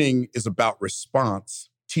 training is about response.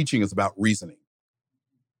 Teaching is about reasoning.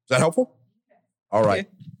 Is that helpful? All right.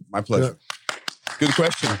 My pleasure. Yeah. Good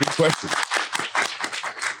question.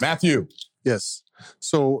 Matthew. Yes.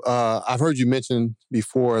 So I've heard you mention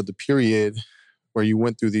before the period where you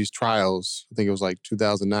went through these trials. I think it was like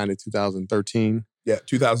 2009 to 2013. Yeah,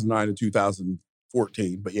 2009 to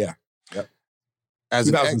 2014. But yeah. Yep. As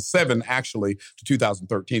 2007 actually to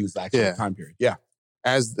 2013 is the actual time period. Yeah.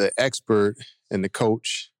 As the expert and the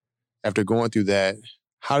coach, after going through that,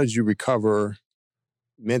 how did you recover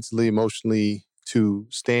mentally, emotionally to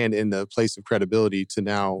stand in the place of credibility to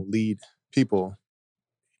now lead people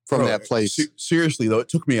from that place? Seriously, though, it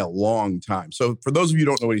took me a long time. So for those of you who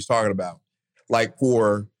don't know what he's talking about, like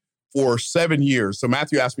for 7 years, so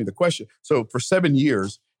Matthew asked me the question. So for 7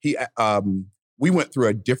 years, we went through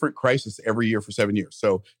a different crisis every year for 7 years.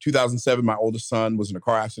 So 2007, my oldest son was in a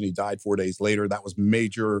car accident. He died 4 days later. That was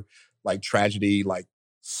major, like tragedy, like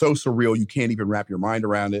so surreal. You can't even wrap your mind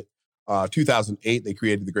around it. 2008, they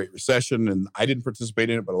created the Great Recession, and I didn't participate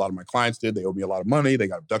in it, but a lot of my clients did. They owed me a lot of money. They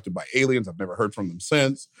got abducted by aliens. I've never heard from them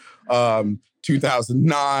since.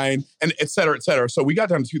 2009, and et cetera, et cetera. So we got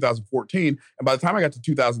down to 2014, and by the time I got to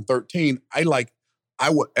 2013, I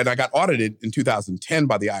got audited in 2010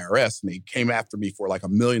 by the IRS, and they came after me for like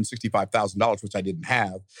 $1,065,000, which I didn't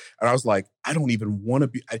have. And I was like, I don't even want to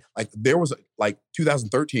be, there was like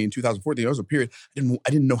 2013, 2014, there was a period, I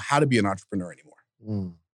didn't know how to be an entrepreneur anymore.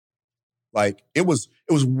 Mm. Like it was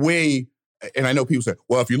way, and I know people say,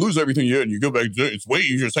 well, if you lose everything you had and you go back, it's way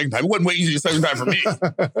easier the second time. It wasn't way easier the second time for me.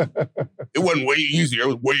 It wasn't way easier. It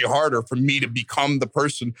was way harder for me to become the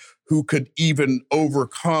person who could even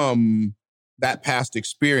overcome that past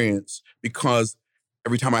experience, because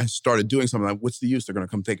every time I started doing something, like, what's the use? They're going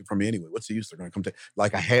to come take it from me anyway. What's the use? They're going to come take,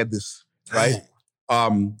 like I had this, right?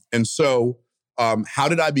 And so how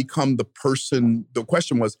did I become the person? The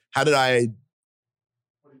question was, what did I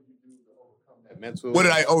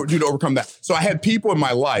do to overcome that? So I had people in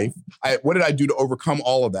my life. What did I do to overcome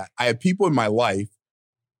all of that? I had people in my life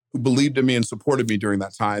who believed in me and supported me during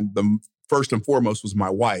that time. The first and foremost was my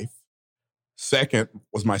wife. Second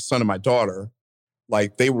was my son and my daughter.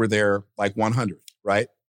 Like they were there like 100, right?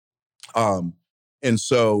 And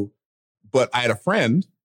so, but I had a friend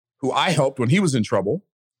who I helped when he was in trouble.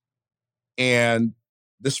 And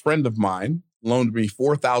this friend of mine loaned me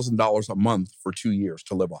 $4,000 a month for 2 years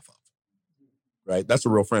to live off of. Right? That's a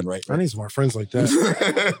real friend, right? I need some more friends like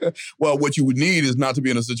that. Well, what you would need is not to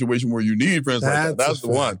be in a situation where you need friends like that. That's the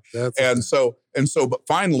one. But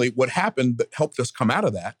finally, what happened that helped us come out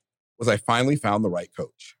of that was I finally found the right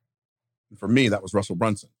coach. And for me, that was Russell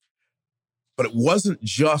Brunson. But it wasn't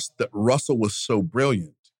just that Russell was so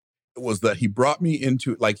brilliant. It was that he brought me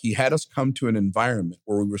into, like he had us come to an environment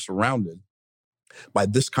where we were surrounded by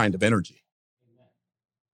this kind of energy.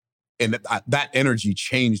 And that energy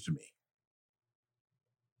changed me.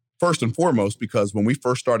 First and foremost, because when we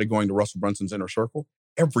first started going to Russell Brunson's Inner Circle,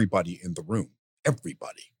 everybody in the room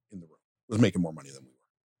was making more money than we were.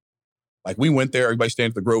 Like we went there, everybody staying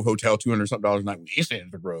at the Grove Hotel, $200-something a night. We staying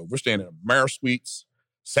at the Grove. We're staying at Mara Suites,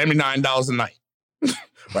 $79 a night.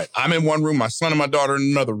 Right. I'm in one room, my son and my daughter in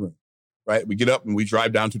another room. Right. We get up and we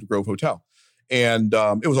drive down to the Grove Hotel. And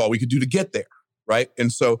it was all we could do to get there. Right.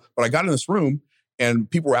 And so, but I got in this room and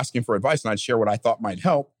people were asking for advice and I'd share what I thought might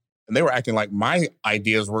help. And they were acting like my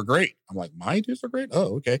ideas were great. I'm like, my ideas are great?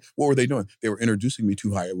 Oh, okay. What were they doing? They were introducing me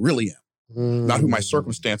to who I really am, not who my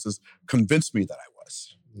circumstances convinced me that I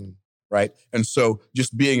was. Right? And so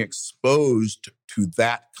just being exposed to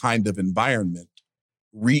that kind of environment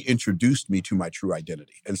reintroduced me to my true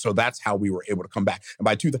identity. And so that's how we were able to come back. And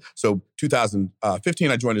by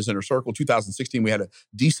 2015, I joined his Inner Circle. 2016, we had a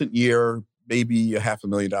decent year, maybe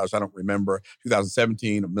 $500,000. I don't remember.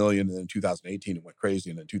 2017, $1 million. And then 2018, it went crazy.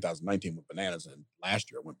 And then 2019 went bananas. And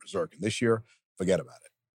last year it went berserk. And this year, forget about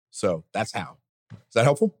it. So that's how. Is that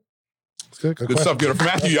helpful? Good stuff. Good from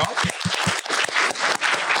Matthew, y'all.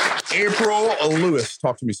 April Lewis.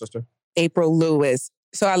 Talk to me, sister. April Lewis.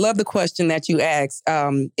 So I love the question that you asked.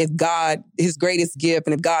 If God, his greatest gift,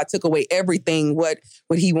 and if God took away everything, what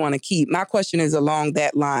would he want to keep? My question is along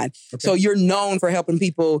that line. Okay. So you're known for helping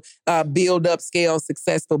people build up, scale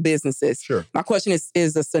successful businesses. Sure. My question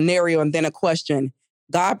is a scenario and then a question.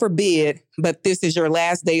 God forbid, but this is your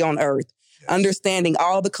last day on earth. Yes. Understanding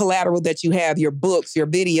all the collateral that you have, your books, your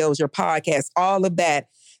videos, your podcasts, all of that.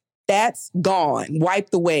 That's gone,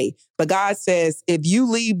 wiped away. But God says, if you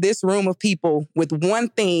leave this room of people with one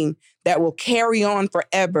thing that will carry on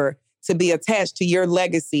forever to be attached to your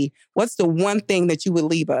legacy, what's the one thing that you would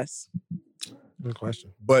leave us? Good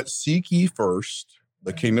question. But seek ye first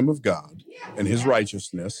the kingdom of God and his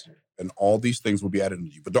righteousness, and all these things will be added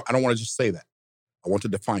unto you. But I don't want to just say that. I want to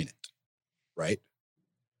define it, right?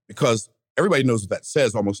 Because everybody knows what that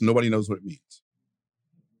says. Almost nobody knows what it means.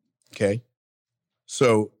 Okay?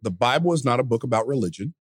 So the Bible is not a book about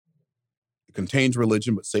religion. It contains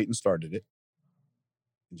religion, but Satan started it.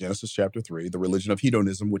 In Genesis chapter 3, the religion of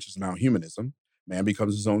hedonism, which is now humanism, man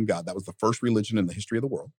becomes his own God. That was the first religion in the history of the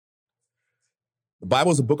world. The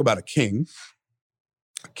Bible is a book about a king,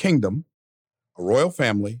 a kingdom, a royal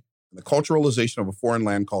family, and the culturalization of a foreign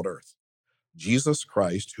land called earth. Jesus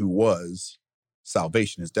Christ, who was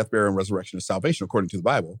salvation, his death, burial, and resurrection is salvation according to the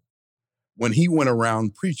Bible. When he went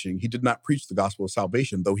around preaching, he did not preach the gospel of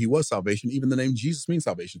salvation, though he was salvation. Even the name Jesus means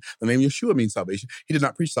salvation. The name Yeshua means salvation. He did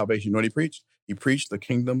not preach salvation. You know what he preached? He preached the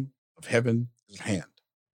kingdom of heaven is at hand.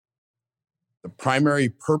 The primary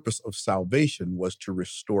purpose of salvation was to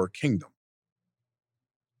restore kingdom.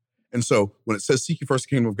 And so when it says, seek ye first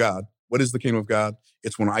the kingdom of God, what is the kingdom of God?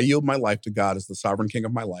 It's when I yield my life to God as the sovereign king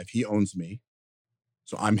of my life. He owns me,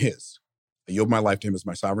 so I'm his. I yield my life to him as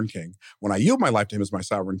my sovereign king. When I yield my life to him as my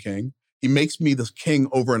sovereign king, he makes me the king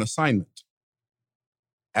over an assignment.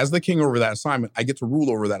 As the king over that assignment, I get to rule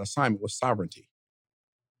over that assignment with sovereignty.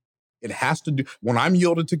 It has to do, when I'm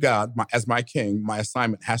yielded to God as my king, my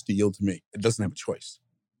assignment has to yield to me. It doesn't have a choice.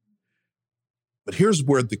 But here's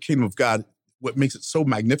where the kingdom of God, what makes it so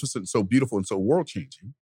magnificent, so beautiful, and so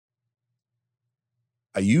world-changing.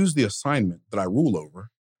 I use the assignment that I rule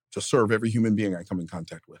over to serve every human being I come in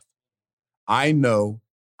contact with. I know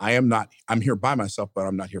I'm here by myself, but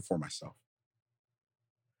I'm not here for myself.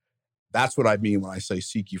 That's what I mean when I say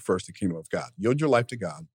seek ye first the kingdom of God. Yield your life to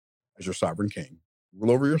God as your sovereign king.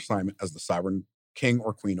 Rule over your assignment as the sovereign king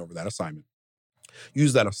or queen over that assignment.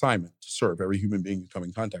 Use that assignment to serve every human being you come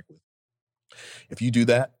in contact with. If you do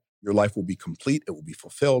that, your life will be complete. It will be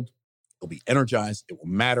fulfilled. It will be energized. It will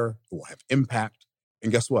matter. It will have impact.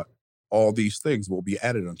 And guess what? All these things will be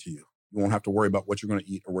added unto you. You won't have to worry about what you're going to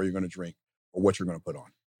eat or where you're going to drink or what you're going to put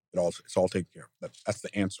on. It's all taken care of. That's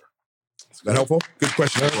the answer. Is that helpful? Good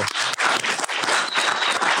question.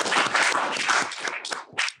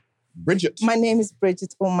 Bridget. My name is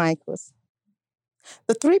Bridget O'Michaels.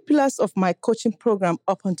 The 3 pillars of my coaching program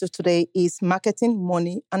up until today is marketing,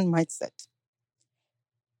 money, and mindset.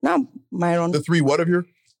 Now, Myron. The 3 what of your?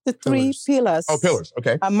 The 3 pillars. Oh, pillars.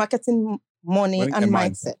 Okay. Are marketing, money, and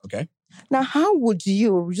mindset. Okay. Now, how would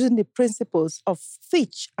you, using the principles of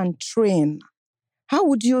teach and train, how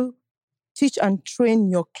would you teach and train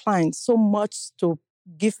your clients so much to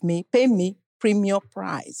pay me premium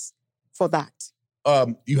price for that?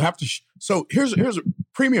 You have to. So here's a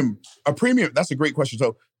premium. That's a great question.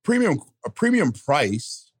 So a premium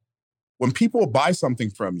price. When people buy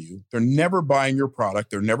something from you, they're never buying your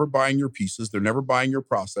product. They're never buying your pieces. They're never buying your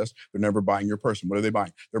process. They're never buying your person. What are they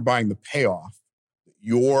buying? They're buying the payoff that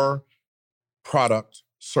your product,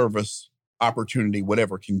 service, opportunity,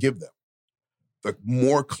 whatever can give them. The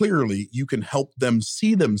more clearly you can help them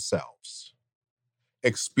see themselves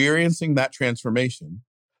experiencing that transformation,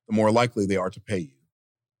 the more likely they are to pay you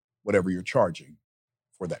whatever you're charging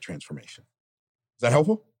for that transformation. Is that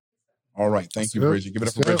helpful? All right. Thank you, Bridget. Give it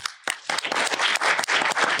up for Bridget.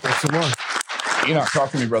 Some more. Enoch,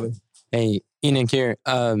 talk to me, brother. Hey, Enoch here.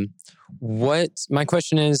 My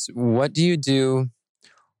question is, what do you do?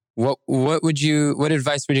 What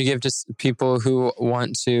advice would you give to people who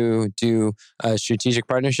want to do strategic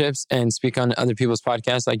partnerships and speak on other people's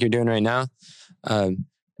podcasts like you're doing right now?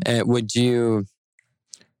 Would you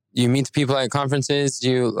meet the people at conferences?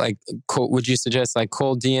 Would you suggest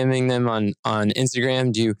cold DMing them on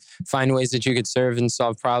Instagram? Do you find ways that you could serve and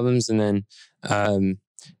solve problems and then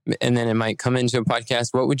it might come into a podcast?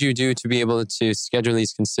 What would you do to be able to schedule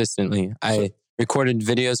these consistently? I recorded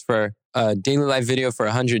videos for a daily life video for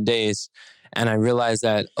 100 days. And I realized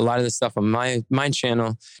that a lot of the stuff on my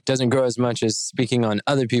channel doesn't grow as much as speaking on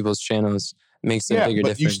other people's channels makes a bigger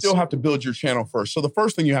difference. You still have to build your channel first. So the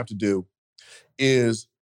first thing you have to do is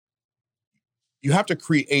you have to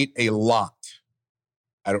create a lot.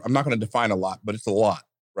 I'm not going to define a lot, but it's a lot,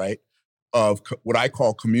 right? Of what I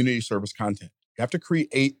call community service content. You have to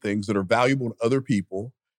create things that are valuable to other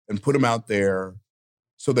people and put them out there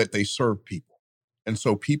so that they serve people. And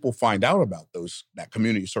so people find out about that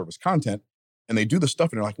community service content and they do the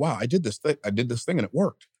stuff and they're like, wow, I did this thing and it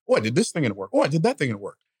worked. Oh, I did this thing and it worked. Oh, I did that thing and it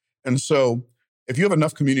worked. And so if you have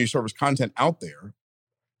enough community service content out there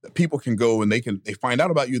that people can go and they find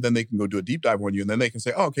out about you, then they can go do a deep dive on you and then they can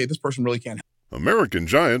say, oh, okay, this person really can help. American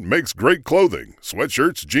Giant makes great clothing,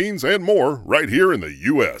 sweatshirts, jeans, and more right here in the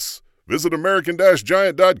U.S. Visit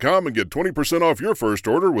American-Giant.com and get 20% off your first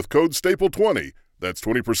order with code STAPLE20. That's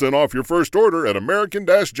 20% off your first order at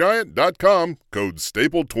American-Giant.com, code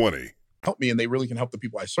STAPLE20. Help me, and they really can help the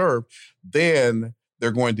people I serve, then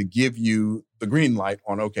they're going to give you the green light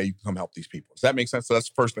on, okay, you can come help these people. Does that make sense? So that's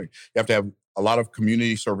the first thing. You have to have a lot of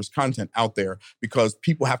community service content out there because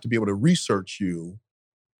people have to be able to research you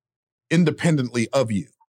independently of you.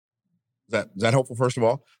 Is that helpful, first of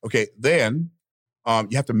all? Okay, then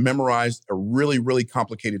you have to memorize a really, really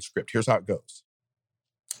complicated script. Here's how it goes.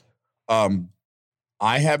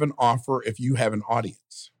 I have an offer if you have an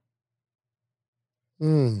audience.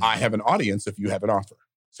 I have an audience if you have an offer.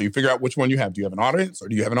 So you figure out which one you have. Do you have an audience or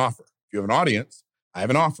do you have an offer? If you have an audience, I have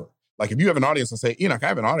an offer. Like if you have an audience, I say, Enoch, I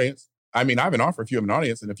have an audience. I have an offer if you have an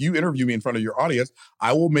audience. And if you interview me in front of your audience,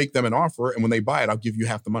 I will make them an offer. And when they buy it, I'll give you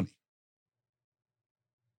half the money.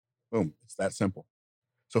 Boom. It's that simple.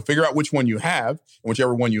 So figure out which one you have, and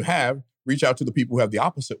whichever one you have, reach out to the people who have the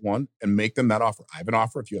opposite one and make them that offer. I have an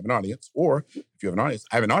offer if you have an audience, or if you have an audience,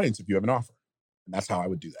 I have an audience if you have an offer. And that's how I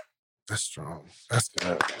would do that. That's strong. That's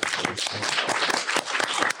good.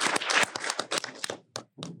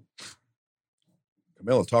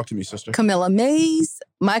 Camilla, talk to me, sister. Camilla Mays,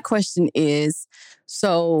 my question is,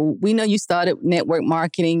 so we know you started network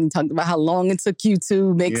marketing, talked about how long it took you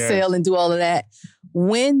to make sale and do all of that.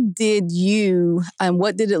 When did you, and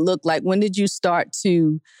what did it look like? When did you start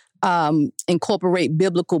to incorporate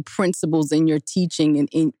biblical principles in your teaching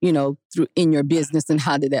and in your business, and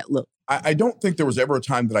how did that look? I don't think there was ever a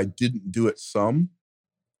time that I didn't do it some.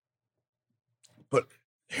 But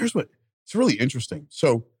here's it's really interesting.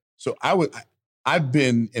 So I've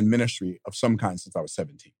been in ministry of some kind since I was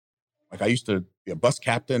 17. Like I used to be a bus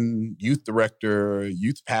captain, youth director,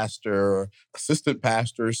 youth pastor, assistant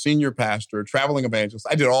pastor, senior pastor, traveling evangelist.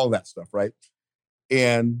 I did all of that stuff, right?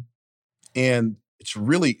 And it's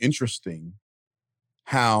really interesting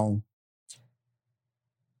how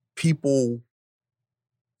people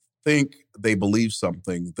think they believe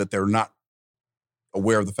something that they're not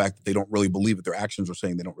aware of the fact that they don't really believe it. Their actions are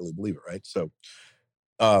saying they don't really believe it, right? So,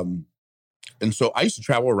 and so I used to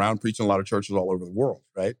travel around preaching a lot of churches all over the world,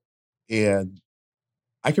 right? And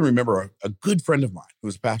I can remember a good friend of mine who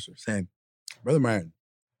was a pastor saying, Brother Myron,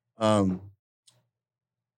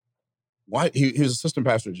 why he was assistant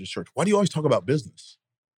pastor at his church. Why do you always talk about business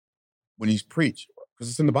when you preach? Because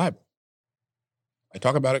it's in the Bible. I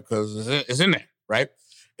talk about it because it's in there, right?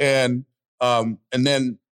 And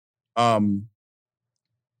then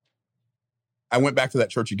I went back to that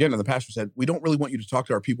church again, and the pastor said, we don't really want you to talk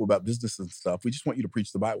to our people about business and stuff. We just want you to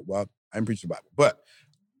preach the Bible. Well, I didn't preach the Bible. But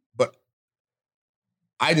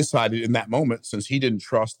I decided in that moment, since he didn't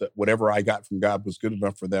trust that whatever I got from God was good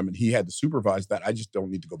enough for them, and he had to supervise that, I just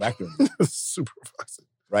don't need to go back to him. Supervise it.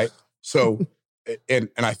 Right? So, and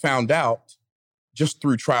I found out just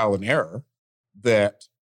through trial and error that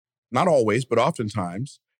not always, but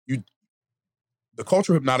oftentimes, the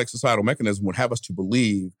cultural hypnotic societal mechanism would have us to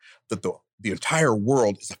believe that the entire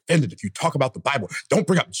world is offended if you talk about the Bible. Don't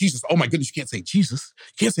bring up Jesus. Oh my goodness, you can't say Jesus.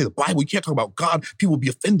 You can't say the Bible. You can't talk about God. People will be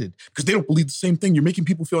offended because they don't believe the same thing. You're making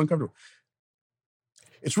people feel uncomfortable.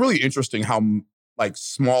 It's really interesting how like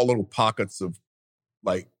small little pockets of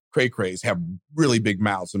like cray-crays have really big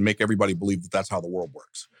mouths and make everybody believe that that's how the world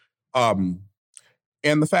works. And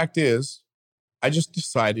the fact is, I just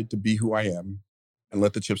decided to be who I am and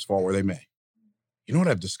let the chips fall where they may. You know what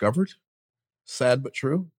I've discovered? Sad but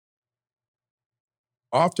true.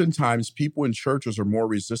 Oftentimes, people in churches are more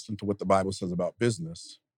resistant to what the Bible says about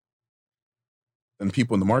business than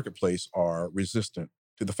people in the marketplace are resistant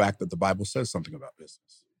to the fact that the Bible says something about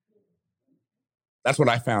business. That's what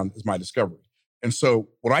I found as my discovery. And so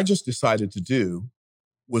what I just decided to do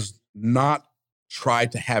was not try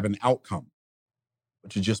to have an outcome,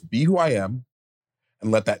 but to just be who I am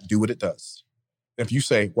and let that do what it does. If you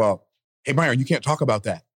say, well, hey, Myron, you can't talk about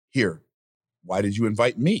that here. Why did you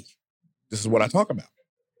invite me? This is what I talk about.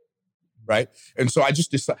 Right? And so I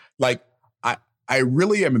just decided, like, I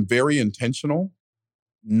really am very intentional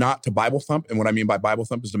not to Bible thump. And what I mean by Bible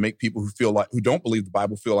thump is to make people who don't believe the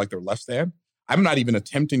Bible feel like they're less than. I'm not even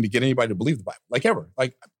attempting to get anybody to believe the Bible, like ever.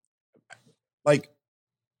 Like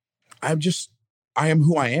I am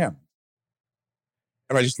who I am.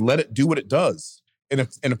 And I just let it do what it does. And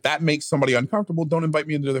if that makes somebody uncomfortable, don't invite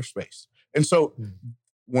me into their space. And so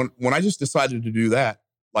when I just decided to do that,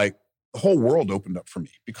 like the whole world opened up for me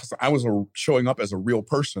because I was showing up as a real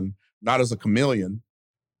person, not as a chameleon.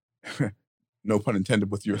 No pun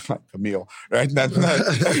intended with your like Camille, right? I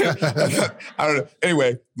don't know.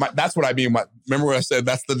 Anyway, that's what I mean. Remember what I said?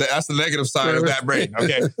 That's the negative side of that brain.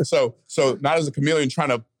 Okay, so not as a chameleon trying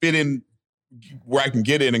to fit in where I can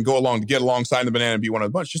get in and go along to get alongside the banana and be one of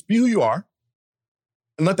the bunch. Just be who you are.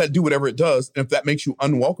 And let that do whatever it does. And if that makes you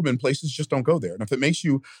unwelcome in places, just don't go there. And if it makes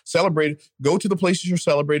you celebrated, go to the places you're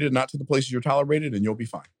celebrated, not to the places you're tolerated, and you'll be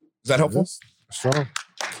fine. Is that helpful? Strong.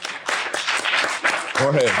 Go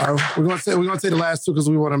ahead. We're gonna say the last two because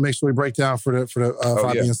we want to make sure we break down for the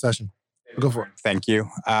 5 p.m. session. Go for it. Thank you.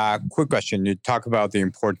 Quick question. You talk about the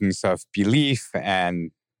importance of belief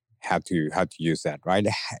and how to use that, right?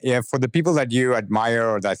 Yeah, for the people that you admire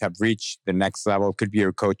or that have reached the next level, could be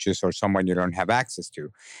your coaches or someone you don't have access to.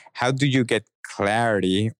 How do you get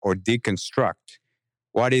clarity or deconstruct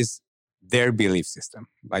what is their belief system?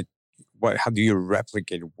 Like, how do you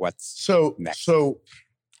replicate what's next? So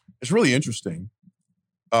it's really interesting.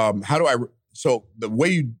 So the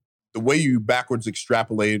way you backwards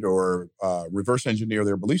extrapolate or reverse engineer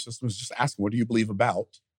their belief system is just ask them, what do you believe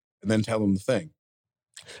about? And then tell them the thing.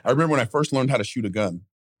 I remember when I first learned how to shoot a gun,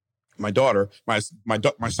 my daughter, my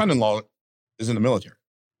son-in-law is in the military.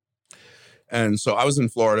 And so I was in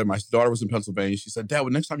Florida. My daughter was in Pennsylvania. She said, Dad,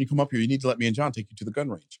 well, next time you come up here, you need to let me and John take you to the gun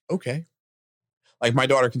range. Okay. Like my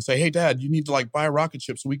daughter can say, hey, Dad, you need to buy a rocket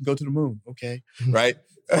ship so we can go to the moon. Okay. Right.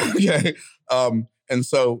 Okay. And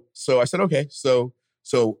so I said, okay. So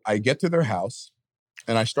I get to their house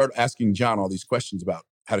and I start asking John all these questions about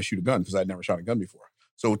how to shoot a gun because I'd never shot a gun before.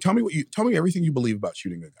 So tell me everything you believe about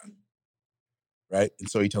shooting a gun. Right. And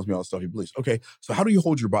so he tells me all the stuff he believes. Okay. So how do you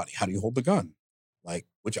hold your body? How do you hold the gun? Like,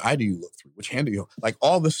 which eye do you look through? Which hand do you hold? Like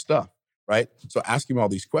all this stuff. Right. So ask him all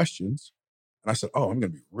these questions. And I said, oh, I'm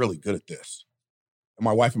going to be really good at this. And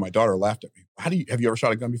my wife and my daughter laughed at me. Have you ever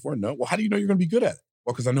shot a gun before? No. Well, how do you know you're going to be good at it?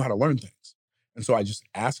 Well, because I know how to learn things. And so I just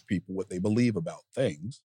ask people what they believe about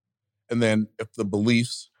things. And then if the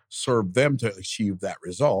beliefs serve them to achieve that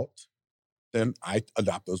result, then I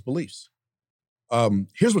adopt those beliefs.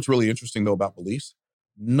 Here's what's really interesting, though, about beliefs.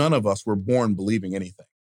 None of us were born believing anything.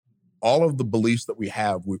 All of the beliefs that we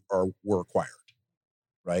have were acquired,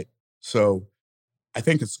 right? So I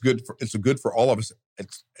think it's good for all of us at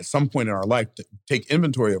some point in our life to take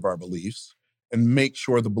inventory of our beliefs and make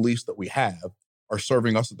sure the beliefs that we have are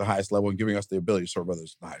serving us at the highest level and giving us the ability to serve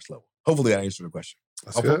others at the highest level. Hopefully that answered the question.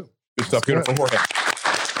 That's good. Good stuff. Beautiful. Jorge.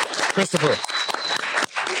 Christopher.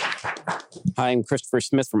 Hi, I'm Christopher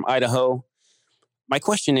Smith from Idaho. My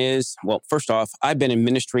question is, well, first off, I've been in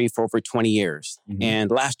ministry for over 20 years. Mm-hmm.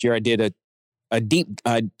 And last year I did I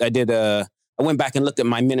went back and looked at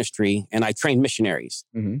my ministry and I trained missionaries.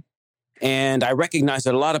 Mm-hmm. And I recognized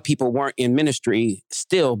that a lot of people weren't in ministry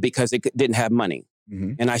still because they didn't have money.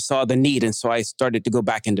 Mm-hmm. And I saw the need. And so I started to go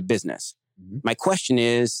back into business. Mm-hmm. My question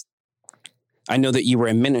is, I know that you were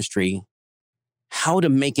in ministry, how to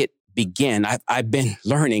make it begin. I've been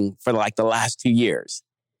learning for the last 2 years,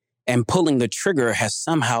 and pulling the trigger has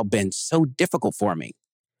somehow been so difficult for me.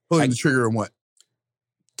 Pulling the trigger on what?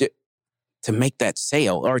 To make that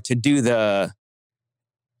sale or to do the...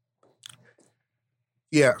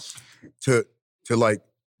 Yeah, to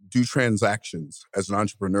do transactions as an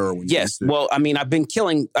entrepreneur. Well, I mean, I've been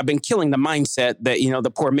killing the mindset that,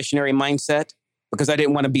 the poor missionary mindset, because I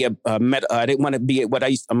didn't want to be I'm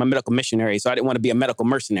a medical missionary, so I didn't want to be a medical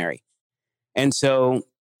mercenary. And so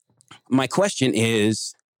my question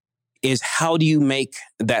is how do you make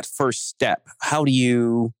that first step? How do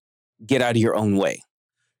you get out of your own way?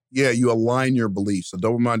 Yeah, you align your beliefs. A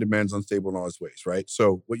double-minded man's unstable in all his ways, right?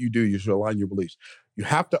 So what you do, you should align your beliefs. You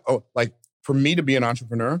have to, for me to be an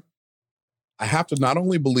entrepreneur, I have to not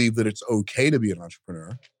only believe that it's okay to be an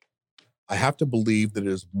entrepreneur, I have to believe that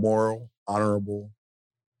it is moral, honorable,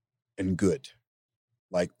 and good.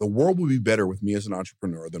 Like, the world would be better with me as an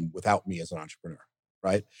entrepreneur than without me as an entrepreneur,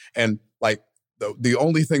 right? And the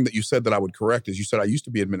only thing that you said that I would correct is you said I used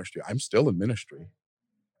to be in ministry. I'm still in ministry.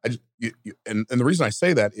 And the reason I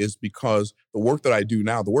say that is because the work that I do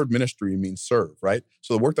now, the word ministry means serve, right?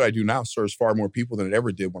 So the work that I do now serves far more people than it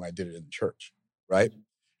ever did when I did it in the church, right?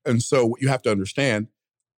 And so what you have to understand,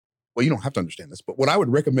 well, you don't have to understand this, but what I would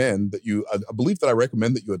recommend a belief that I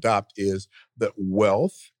recommend that you adopt is that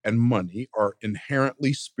wealth and money are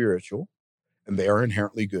inherently spiritual and they are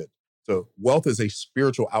inherently good. So wealth is a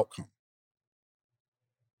spiritual outcome.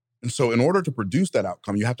 And so in order to produce that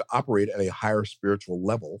outcome, you have to operate at a higher spiritual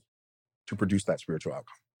level to produce that spiritual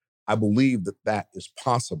outcome. I believe that that is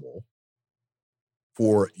possible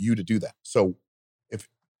for you to do that. So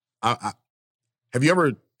have you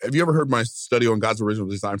ever heard my study on God's original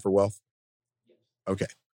design for wealth? Okay.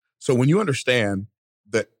 So when you understand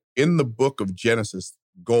that in the book of Genesis,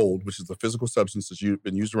 gold, which is the physical substance that's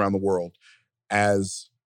been used around the world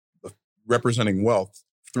as representing wealth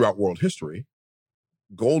throughout world history,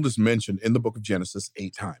 gold is mentioned in the book of Genesis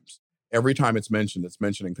 8 times. Every time it's mentioned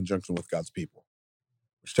in conjunction with God's people,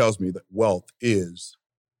 which tells me that wealth is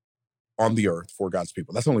on the earth for God's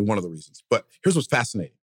people. That's only one of the reasons. But here's what's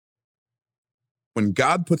fascinating. When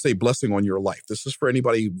God puts a blessing on your life, this is for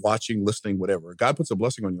anybody watching, listening, whatever. God puts a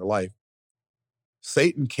blessing on your life,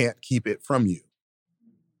 Satan can't keep it from you,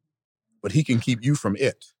 but he can keep you from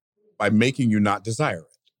it by making you not desire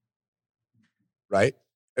it, right?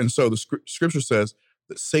 And so the scripture says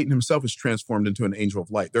that Satan himself is transformed into an angel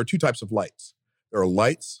of light. There are two types of lights. There are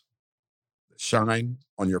lights that shine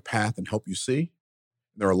on your path and help you see.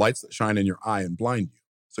 There are lights that shine in your eye and blind you,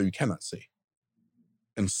 so you cannot see.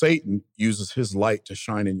 And Satan uses his light to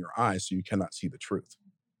shine in your eyes so you cannot see the truth.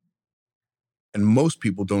 And most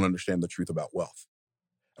people don't understand the truth about wealth.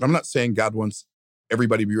 And I'm not saying God wants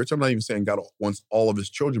everybody to be rich. I'm not even saying God wants all of his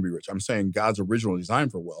children to be rich. I'm saying God's original design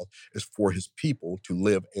for wealth is for his people to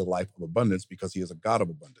live a life of abundance because he is a God of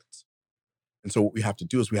abundance. And so what we have to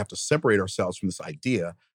do is we have to separate ourselves from this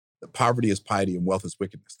idea that poverty is piety and wealth is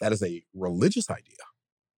wickedness. That is a religious idea,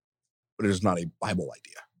 but it is not a Bible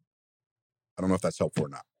idea. I don't know if that's helpful or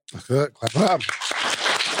not. That's good. Clap it up.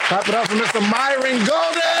 Clap it up for Mr. Myron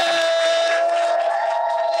Golden!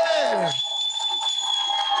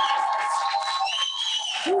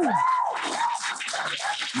 You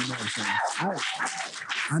know what I'm saying?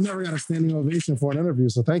 I never got a standing ovation for an interview,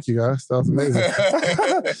 so thank you guys. That was amazing.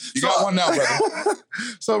 You got one now, brother.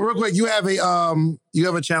 So real quick, you have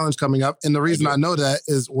a challenge coming up, and the reason I know that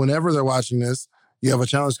is whenever they're watching this, you have a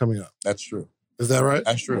challenge coming up. That's true. Is that right?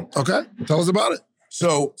 That's true. Okay, tell us about it.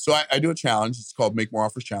 So I do a challenge. It's called Make More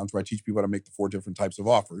Offers Challenge, where I teach people how to make the 4 different types of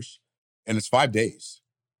offers, and it's 5 days.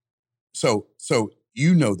 So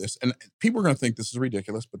you know this, and people are going to think this is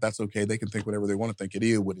ridiculous, but that's okay. They can think whatever they want to think. It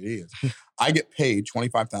is what it is. I get paid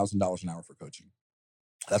 $25,000 an hour for coaching.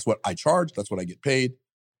 That's what I charge. That's what I get paid.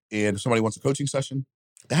 And if somebody wants a coaching session,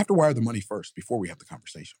 they have to wire the money first before we have the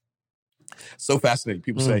conversation. So fascinating.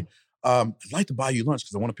 People say, I'd like to buy you lunch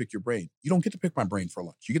because I want to pick your brain. You don't get to pick my brain for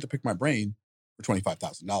lunch. You get to pick my brain for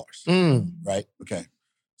 $25,000, right? Okay.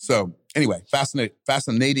 So anyway,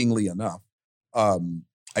 fascinatingly enough,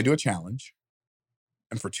 I do a challenge.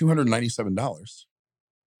 And for $297,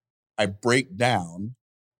 I break down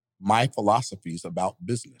my philosophies about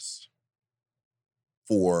business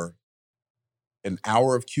for an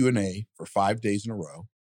hour of Q&A for 5 days in a row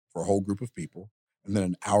for a whole group of people, and then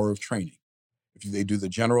an hour of training. If they do the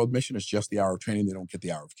general admission, it's just the hour of training. They don't get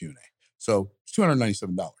the hour of Q&A. So it's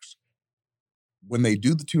 $297. When they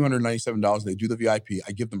do the $297, they do the VIP,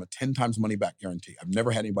 I give them a 10 times money back guarantee. I've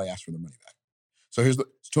never had anybody ask for their money back. So it's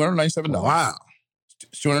 $297. Wow.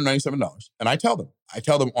 It's $297. And I tell them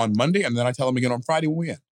on Monday, and then I tell them again on Friday when we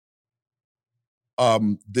end.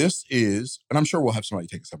 This is, and I'm sure we'll have somebody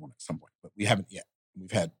take us up on it at some point, but we haven't yet.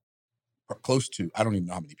 We've had close to, I don't even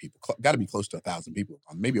know how many people, got to be close to 1,000 people,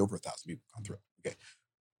 maybe over 1,000 people gone through it. Okay.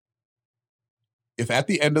 If at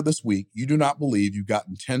the end of this week, you do not believe you've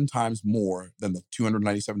gotten 10 times more than the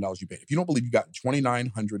 $297 you paid, if you don't believe you've gotten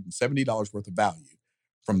 $2,970 worth of value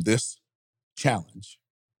from this challenge,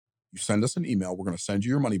 you send us an email. We're going to send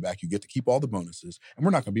you your money back. You get to keep all the bonuses, and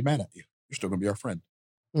we're not going to be mad at you. You're still going to be our friend.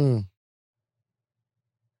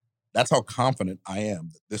 That's how confident I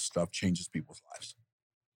am that this stuff changes people's lives.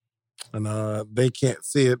 And they can't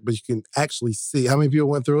see it, but you can actually see. How many people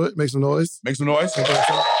went through it? Make some noise. Make some noise.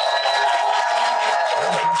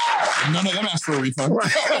 None of them asked for a refund.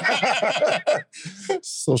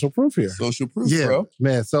 Social proof here. Social proof, bro.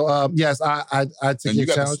 Man. So, yes, I took your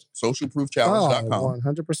challenge. Socialproofchallenge.com.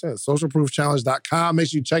 100%. Socialproofchallenge.com. Make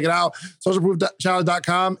sure you check it out.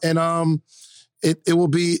 Socialproofchallenge.com. And it will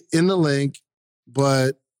be in the link,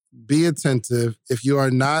 but be attentive. If you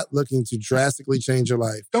are not looking to drastically change your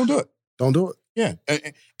life, don't do it. Don't do it. Yeah.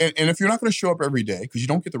 And if you're not going to show up every day, because you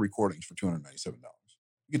don't get the recordings for $297,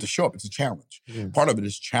 you get to show up. It's a challenge. Part of it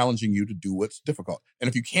is challenging you to do what's difficult. And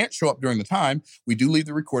if you can't show up during the time, we do leave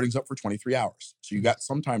the recordings up for 23 hours. So you got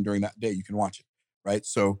some time during that day, you can watch it, right?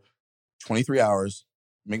 So 23 hours,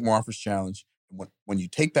 Make More Offers Challenge. And when you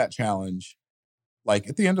take that challenge, like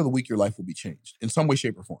at the end of the week, your life will be changed in some way,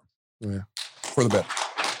 shape, or form. Yeah. For the better.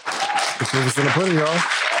 It's in the pudding, y'all.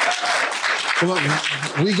 Well, look,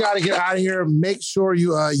 we got to get out of here. Make sure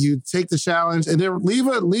you take the challenge, and then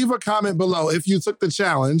leave a comment below if you took the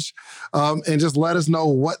challenge, and just let us know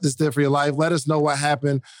what this did for your life. Let us know what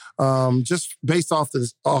happened, just based off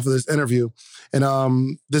of this interview.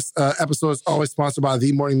 And this episode is always sponsored by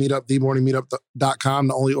The Morning Meetup, themorningmeetup.com,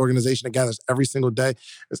 the only organization that gathers every single day.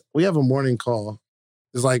 We have a morning call.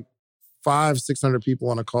 There's like 500-600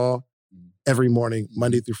 people on a call every morning,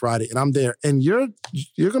 Monday through Friday, and I'm there. And you're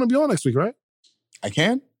going to be on next week, right? I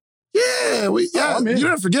can? Yeah. You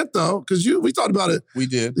didn't forget, though, because we talked about it. We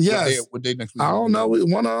did. Yes. What day next week? I don't know.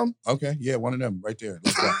 One of them. Okay. Yeah, one of them right there.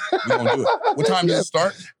 Let's go. We're going to do it. What time does it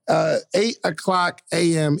start? 8 o'clock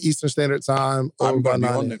a.m. Eastern Standard Time. I'm going to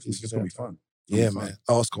be on next week. It's going to be fun. Yeah, man.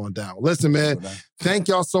 Oh, it's going down. Listen, man, thank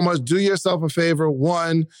y'all so much. Do yourself a favor.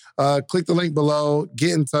 One, click the link below.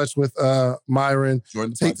 Get in touch with Myron.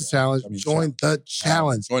 Take the challenge. Join the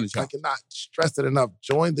challenge. I cannot stress it enough.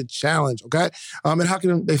 Join the challenge, okay? And how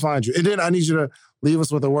can they find you? And then I need you to leave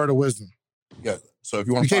us with a word of wisdom. Yeah. So if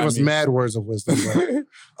you want to find me. You gave us mad words of wisdom. You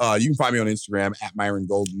can find me on Instagram at Myron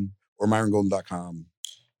Golden or MyronGolden.com.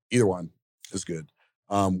 Either one is good.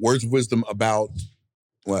 Words of wisdom about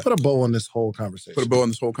what? Put a bow on this whole conversation. Put a bow on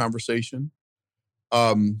this whole conversation.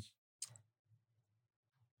 Own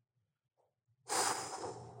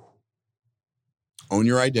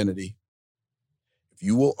your identity. If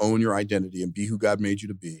you will own your identity and be who God made you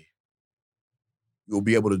to be, you'll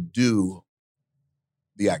be able to do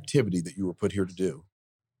the activity that you were put here to do.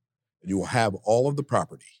 And you will have all of the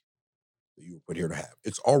property that you were put here to have.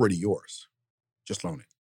 It's already yours. Just loan it.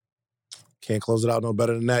 Can't close it out no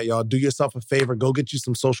better than that, y'all. Do yourself a favor. Go get you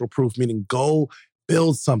some social proof, meaning go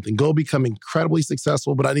build something. Go become incredibly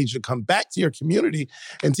successful. But I need you to come back to your community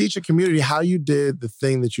and teach your community how you did the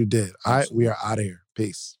thing that you did. All right, we are out of here.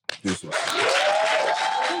 Peace.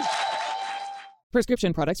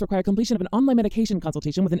 Prescription products require completion of an online medication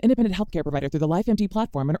consultation with an independent healthcare provider through the LifeMD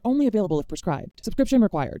platform and are only available if prescribed. Subscription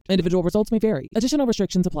required. Individual results may vary. Additional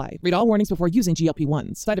restrictions apply. Read all warnings before using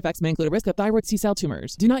GLP-1s. Side effects may include a risk of thyroid C-cell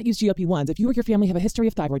tumors. Do not use GLP-1s if you or your family have a history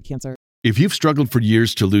of thyroid cancer. If you've struggled for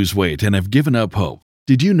years to lose weight and have given up hope,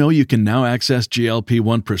 did you know you can now access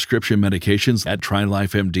GLP-1 prescription medications at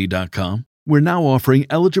TryLifeMD.com? We're now offering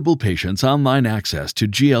eligible patients online access to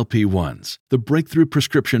GLP-1s, the breakthrough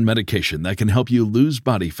prescription medication that can help you lose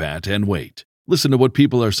body fat and weight. Listen to what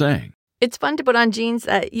people are saying. It's fun to put on jeans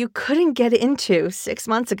that you couldn't get into 6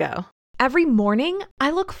 months ago. Every morning, I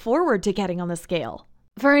look forward to getting on the scale.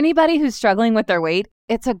 For anybody who's struggling with their weight,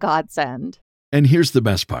 it's a godsend. And here's the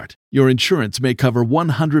best part. Your insurance may cover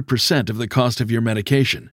 100% of the cost of your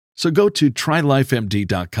medication. So go to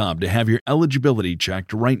TryLifeMD.com to have your eligibility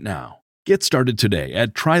checked right now. Get started today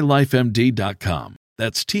at TryLifeMD.com.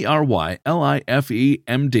 That's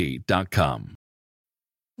TryLifeMD.com.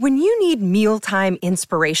 When you need mealtime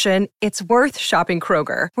inspiration, it's worth shopping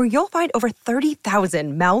Kroger, where you'll find over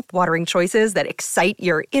 30,000 mouth-watering choices that excite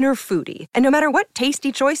your inner foodie. And no matter what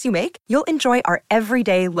tasty choice you make, you'll enjoy our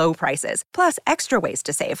everyday low prices, plus extra ways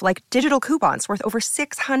to save, like digital coupons worth over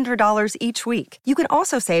 $600 each week. You can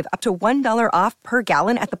also save up to $1 off per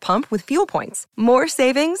gallon at the pump with fuel points. More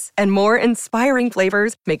savings and more inspiring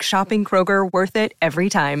flavors make shopping Kroger worth it every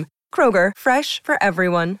time. Kroger, fresh for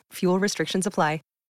everyone. Fuel restrictions apply.